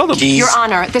is he killed him. Your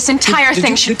Honor, this entire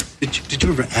thing should... Did you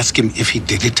ever ask him if he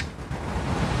did it?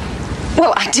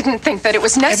 Well, I didn't think that it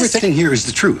was necessary. Everything here is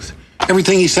the truth.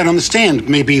 Everything he said on the stand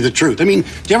may be the truth. I mean,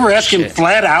 did you ever ask him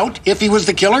flat out if he was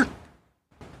the killer?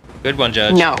 Good one,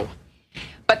 Judge. No.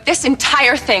 But this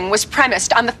entire thing was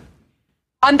premised on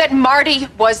that Marty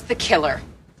was the killer.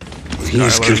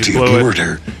 He's guilty of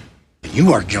murder.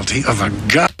 You are guilty of a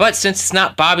gun. But since it's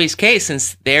not Bobby's case,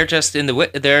 since they're just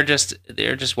they're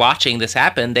just watching this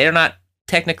happen, they're not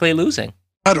technically losing.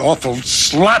 That awful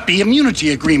sloppy immunity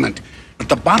agreement. But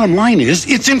the bottom line is,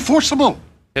 it's enforceable.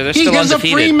 Yeah, they're He still is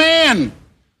undefeated. a free man.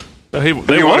 They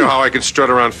wonder how I can strut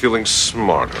around feeling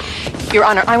smarter. Your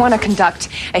Honor, I want to conduct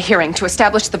a hearing to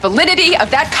establish the validity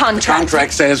of that contract. The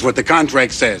contract says what the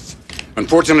contract says.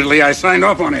 Unfortunately, I signed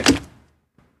off on it.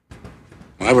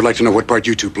 Well, I would like to know what part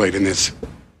you two played in this.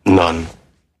 None.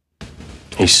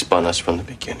 He spun us from the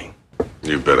beginning.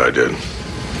 You bet I did.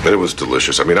 And it was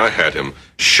delicious. I mean, I had him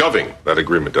shoving that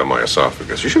agreement down my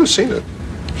esophagus. You should have seen it.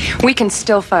 We can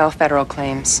still file federal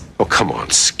claims. Oh, come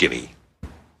on, Skinny.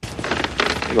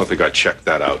 You don't think I checked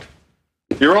that out?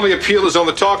 Your only appeal is on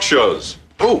the talk shows.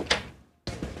 Oh,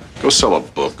 go sell a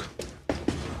book.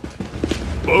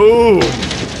 Boom.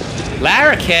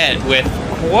 Larroquette with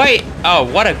quite... Oh,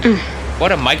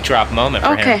 what a mic drop moment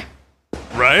for him.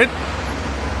 Right?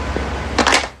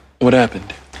 What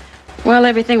happened? Well,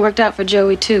 everything worked out for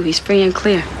Joey, too. He's free and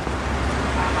clear.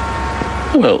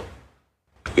 Well,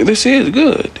 this is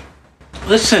good.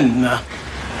 Listen,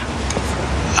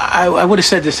 I would have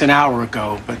said this an hour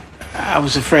ago, but I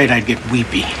was afraid I'd get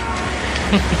weepy.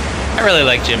 I really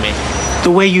like Jimmy.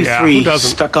 The way you three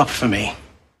stuck up for me.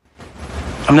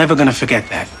 I'm never going to forget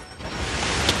that.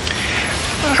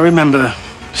 I remember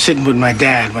sitting with my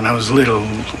dad when I was little,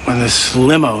 when this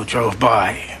limo drove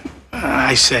by.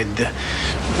 I said,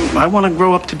 I want to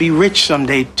grow up to be rich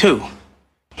someday, too.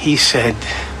 He said,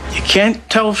 you can't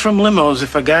tell from limos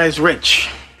if a guy's rich.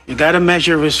 You got to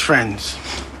measure his friends.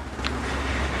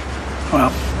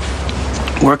 Well,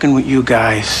 working with you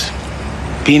guys,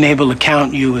 being able to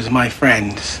count you as my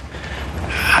friends,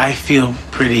 I feel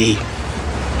pretty...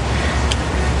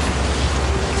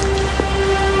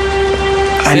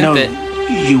 I know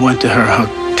you went to her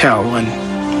hotel, and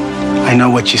I know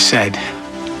what you said.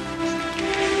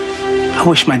 I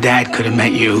wish my dad could have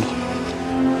met you.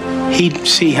 He'd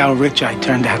see how rich I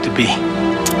turned out to be.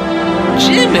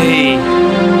 Jimmy!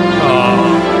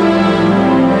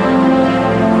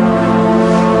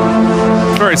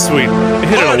 Very sweet. It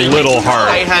hit it a little hard.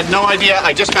 I had no idea.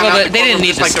 I just found out. They didn't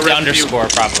need to underscore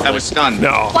properly. I was stunned.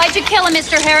 No. Why'd you kill him,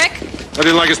 Mr. Herrick? I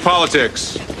didn't like his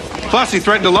politics. Plus, he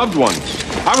threatened a loved one.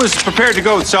 I was prepared to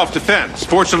go with self-defense.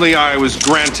 Fortunately, I was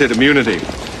granted immunity.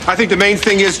 I think the main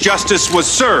thing is justice was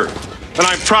served, and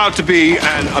I'm proud to be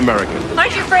an American.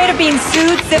 Aren't you afraid of being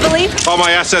sued civilly? All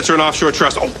my assets are in offshore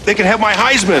trust. Oh, they can have my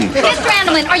Heisman. Mr.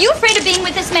 Andelman, are you afraid of being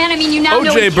with this man? I mean, you now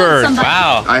know he killed somebody.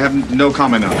 Wow. I have no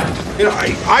comment on that. You know,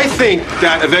 I think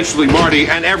that eventually Marty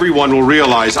and everyone will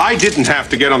realize I didn't have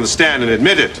to get on the stand and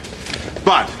admit it.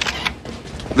 But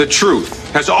the truth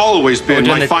has always been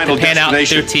my final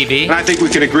destination. And I think we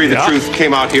can agree the truth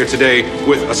came out here today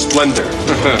with a splendor.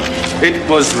 It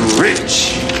was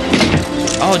rich.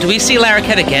 Oh, do we see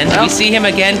Larroquette again? Do we see him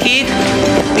again, Keith?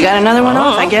 We got another one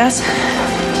off, I guess.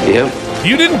 Yep.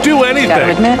 You didn't do anything.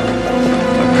 Gotta admit,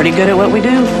 we're pretty good at what we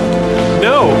do.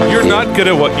 No, you're not good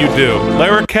at what you do.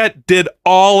 Larroquette did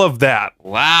all of that.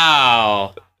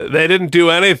 Wow. They didn't do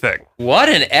anything. What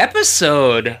an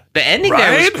episode. The ending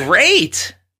there was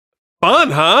great.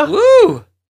 Fun, huh? Woo.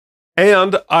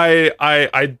 And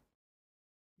I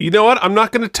you know what? I'm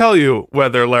not going to tell you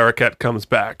whether Larroquette comes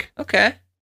back. Okay.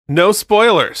 No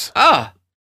spoilers. Oh,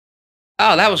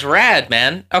 that was rad,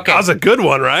 man. Okay. That was a good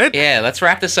one, right? Yeah, let's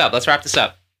wrap this up.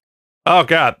 Oh,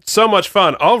 God. So much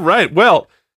fun. All right. Well,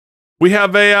 we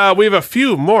have a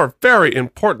few more very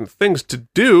important things to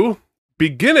do,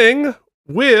 beginning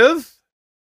with...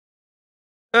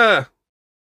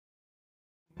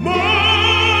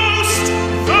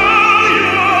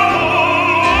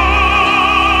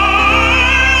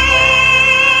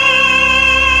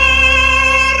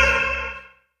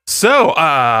 So,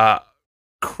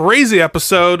 crazy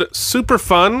episode, super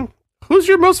fun. Who's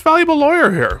your most valuable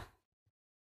lawyer here?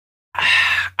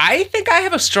 I think I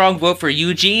have a strong vote for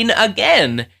Eugene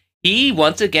again. He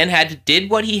once again did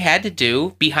what he had to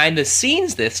do behind the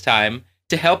scenes this time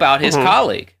to help out his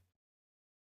colleague.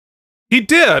 He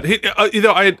did.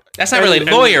 That's not really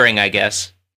lawyering, I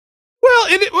guess. Well,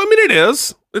 it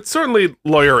is. It's certainly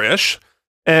lawyer-ish,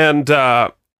 and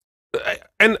I'm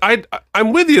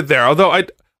with you there. Although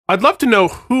I'd love to know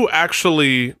who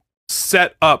actually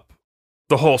set up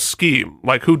the whole scheme,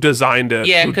 like who designed it.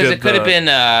 Yeah, because it could have been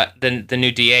the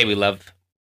new DA we love.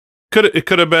 It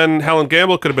could have been Helen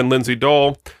Gamble, could have been Lindsay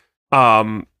Dole,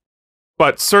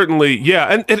 but certainly, yeah.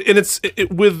 And it's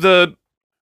with the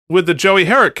Joey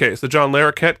Herrick case, the John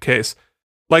Larroquette case.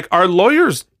 Like, our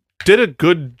lawyers did a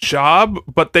good job,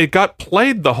 but they got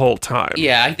played the whole time.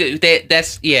 Yeah,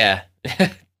 that's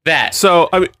that. So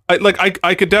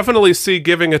I could definitely see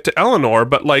giving it to Eleanor,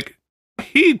 but like,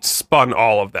 he spun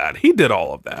all of that. He did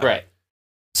all of that. Right.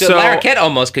 So Larroquette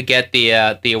almost could get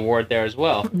the award there as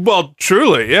well. Well,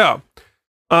 truly, yeah.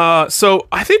 So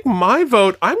I think my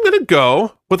vote, I'm going to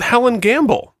go with Helen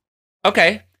Gamble.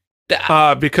 Okay.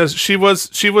 Because she was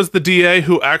the DA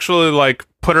who actually like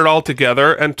put it all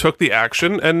together and took the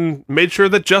action and made sure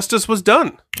that justice was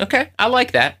done. Okay, I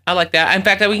like that. In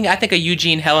fact, I think a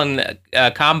Eugene Helen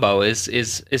combo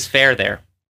is fair there.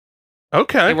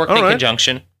 Okay, they worked in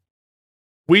conjunction.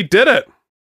 We did it.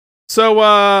 So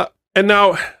and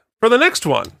now for the next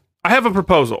one, I have a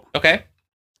proposal. Okay.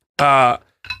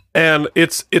 And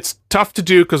it's tough to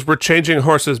do because we're changing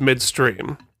horses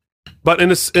midstream. But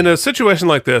in a situation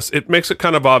like this, it makes it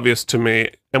kind of obvious to me,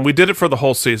 and we did it for the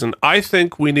whole season. I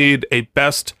think we need a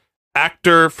best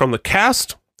actor from the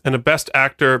cast and a best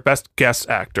guest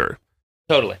actor.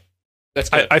 Totally.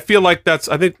 That's good. I feel like I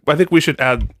think we should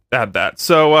add that.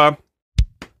 So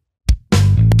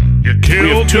you killed we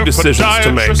have two decisions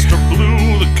to make. Or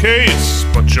blew the case,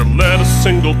 but you let a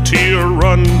single tear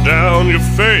run down your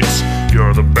face.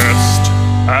 You're the best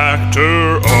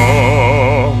actor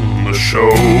on the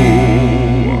show.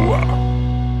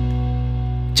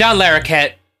 John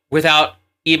Larroquette, without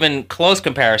even close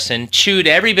comparison, chewed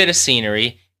every bit of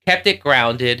scenery, kept it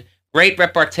grounded, great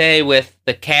repartee with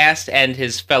the cast and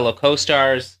his fellow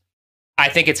co-stars. I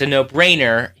think it's a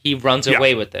no-brainer. He runs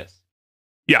away with this.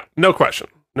 Yeah, no question.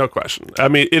 No question. I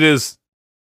mean, it is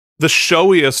the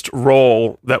showiest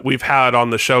role that we've had on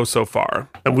the show so far.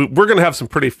 And we're going to have some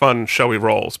pretty fun showy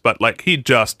roles, but like he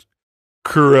just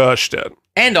crushed it.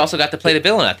 And also got to play the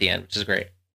villain at the end, which is great.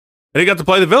 And he got to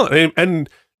play the villain. And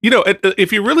you know,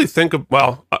 if you really think of,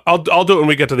 well, I'll do it when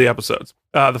we get to the episodes,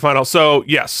 the final. So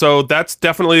yes, so that's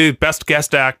definitely best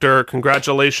guest actor.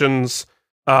 Congratulations,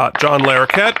 John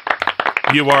Larroquette.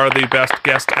 You are the best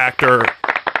guest actor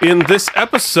in this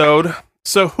episode.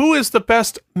 So who is the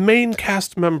best main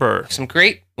cast member?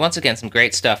 Once again, some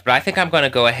great stuff. But I think I'm going to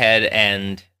go ahead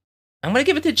and I'm going to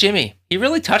give it to Jimmy. He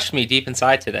really touched me deep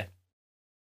inside today.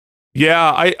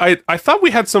 Yeah, I thought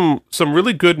we had some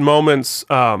really good moments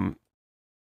from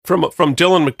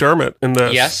Dylan McDermott in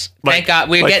this. Yes, thank God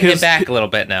we're getting him back a little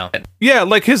bit now. Yeah,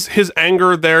 like his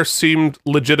anger there seemed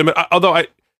legitimate. Although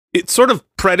it's sort of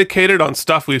predicated on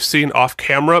stuff we've seen off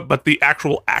camera, but the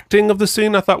actual acting of the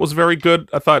scene I thought was very good.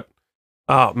 I thought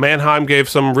Mannheim gave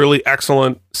some really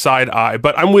excellent side eye.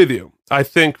 But I'm with you. I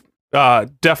think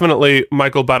definitely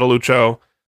Michael Badaluccio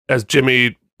as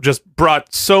Jimmy just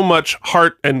brought so much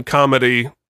heart and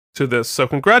comedy to this. So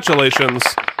congratulations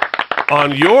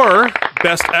on your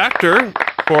best actor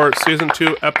for season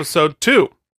 2, episode 2,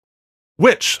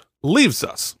 which leaves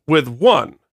us with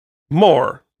one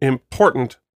more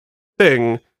important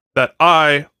thing that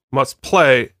I must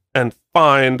play and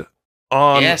find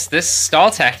on. Yes, this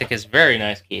stall tactic is very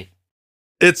nice, Keith.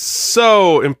 It's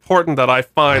so important that I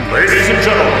find. Ladies and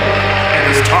gentlemen,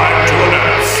 it is time to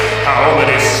announce how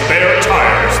many spare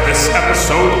tires this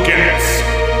episode gets.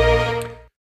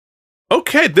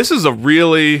 Okay, this is a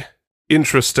really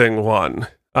interesting one.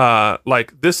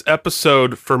 Like this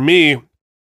episode for me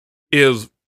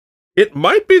it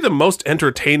might be the most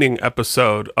entertaining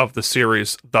episode of the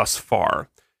series thus far.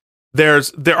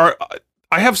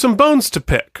 I have some bones to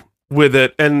pick with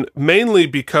it, and mainly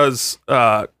because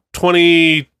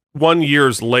 21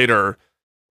 years later,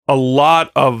 a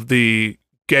lot of the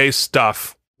gay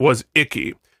stuff was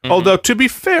icky. Mm-hmm. Although, to be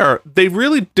fair, they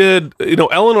really did,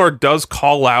 Eleanor does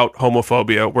call out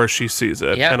homophobia where she sees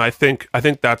it. Yeah. And I think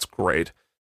that's great.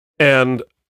 And,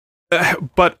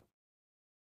 but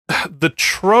the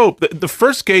trope, the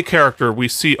first gay character we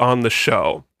see on the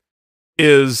show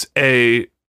is a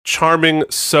charming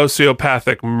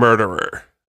sociopathic murderer.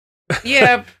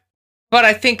 Yeah, but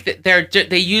I think that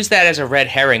they use that as a red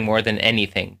herring more than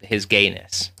anything, his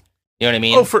gayness. You know what I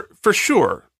mean? Oh, for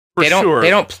sure. They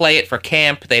don't play it for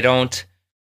camp. They don't,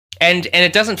 and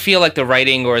it doesn't feel like the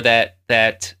writing or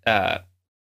that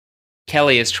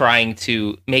Kelly is trying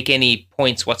to make any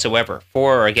points whatsoever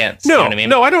for or against. No, you know what I mean?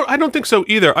 No, I don't think so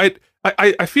either.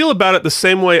 I feel about it the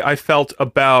same way I felt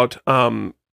about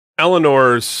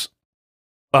Eleanor's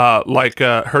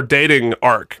her dating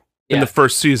arc in the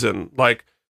first season. Like,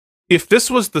 if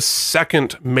this was the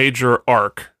second major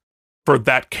arc for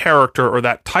that character or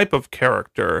that type of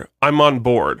character, I'm on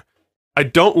board. I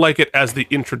don't like it as the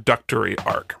introductory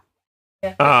arc.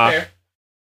 Yeah, that's fair.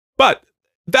 But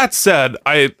that said,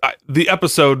 the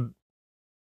episode,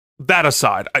 that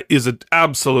aside, is an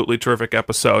absolutely terrific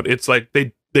episode. It's like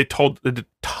they told a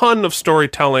ton of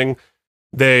storytelling.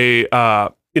 They,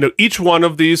 each one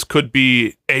of these could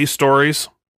be stories.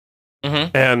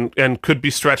 Mm-hmm. and could be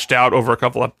stretched out over a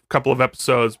couple of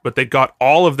episodes, but they got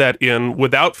all of that in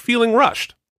without feeling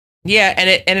rushed. Yeah,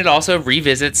 and it also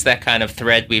revisits that kind of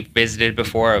thread we've visited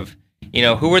before of,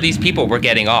 who are these people we're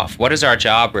getting off? What is our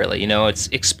job really? It's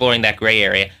exploring that gray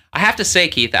area. I have to say,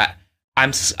 Keith,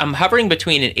 I'm hovering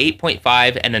between an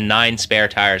 8.5 and a 9 spare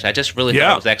tires. I just really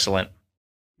thought it was excellent.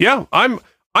 Yeah, I'm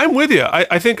with you.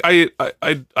 I think I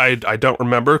don't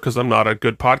remember because I'm not a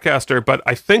good podcaster, but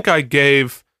I think I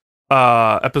gave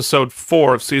episode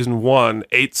 4 of season 1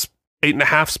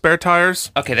 8.5 spare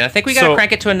tires. Okay, then I think we gotta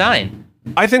crank it to a 9.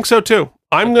 I think so too.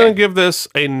 I'm gonna give this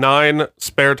a 9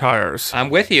 spare tires. I'm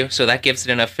with you. So that gives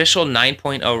it an official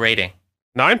 9.0 rating.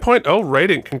 9.0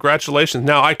 rating. Congratulations.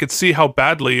 Now I could see how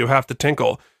badly you have to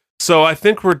tinkle. So I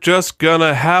think we're just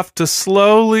gonna have to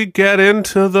slowly get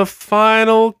into the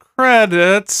final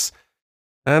credits.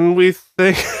 And we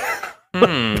think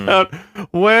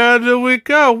Where do we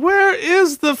go? Where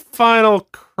is the final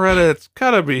credits?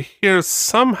 Gotta be here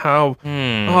somehow.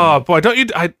 Oh boy, don't you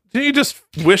just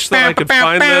wish that I could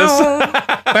find this?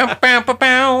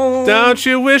 Don't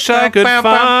you wish I could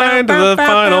find the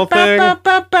final thing? All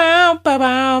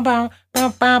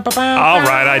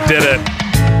right, I did it.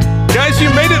 Guys, you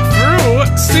made it through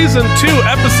Season 2,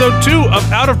 Episode 2 of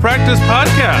Out of Practice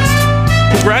Podcast.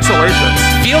 Congratulations.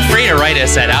 Feel free to write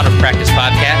us at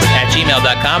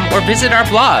outofpracticepodcast@gmail.com or visit our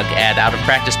blog at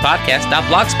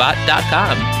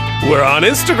outofpracticepodcast.blogspot.com. We're on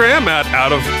Instagram at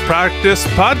Out of Practice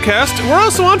Podcast. We're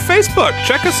also on Facebook.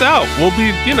 Check us out. We'll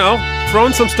be,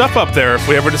 throwing some stuff up there if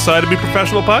we ever decide to be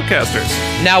professional podcasters.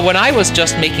 Now, when I was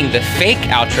just making the fake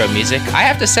outro music, I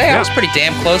have to say I was pretty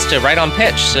damn close to right on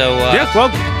pitch. So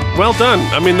well done.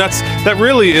 I mean, that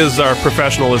really is our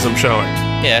professionalism showing.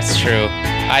 Yeah, that's true.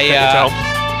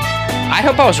 I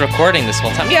hope I was recording this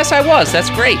whole time. Yes, I was. That's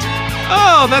great.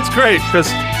 Oh, that's great, because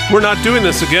we're not doing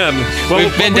this again. Well,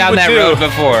 we've been down that road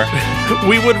before.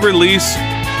 We would release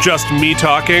just me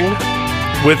talking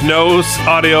with no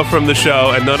audio from the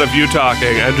show and none of you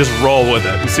talking and just roll with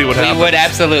it and see what happens. We would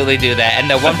absolutely do that, and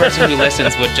the one person who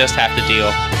listens would just have to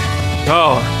deal.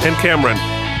 Oh, and Cameron.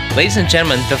 Ladies and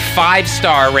gentlemen, the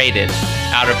 5-star rated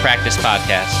Out of Practice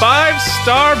Podcast.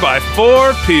 5-star by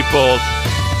 4 people.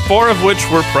 4 of which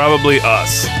were probably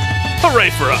us. Hooray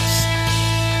for us.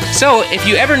 So, if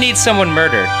you ever need someone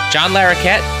murdered, John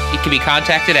Larroquette, he can be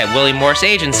contacted at Willie Morse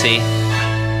Agency.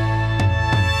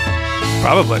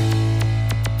 Probably.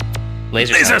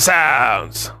 Laser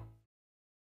sounds.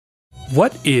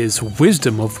 What is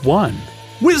Wisdom of One?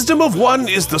 Wisdom of One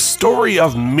is the story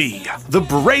of me, the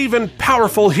brave and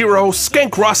powerful hero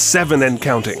Skank Ross 7 and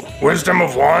counting. Wisdom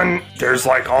of One, there's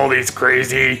like all these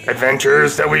crazy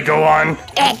adventures that we go on.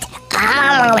 It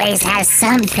always has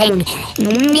something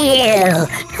new.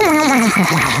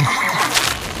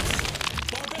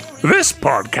 This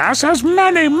podcast has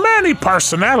many, many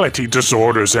personality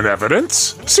disorders in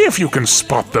evidence. See if you can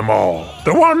spot them all.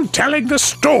 The one telling the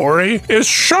story is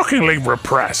shockingly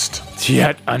repressed.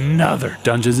 Yet another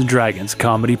Dungeons & Dragons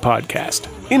comedy podcast.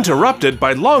 Interrupted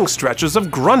by long stretches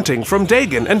of grunting from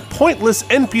Dagon and pointless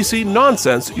NPC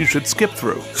nonsense you should skip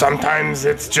through. Sometimes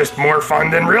it's just more fun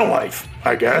than real life,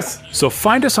 I guess. So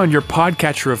find us on your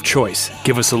podcatcher of choice.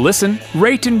 Give us a listen,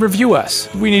 rate and review us.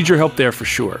 We need your help there for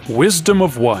sure. Wisdom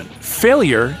of One.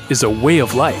 Failure is a way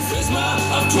of life.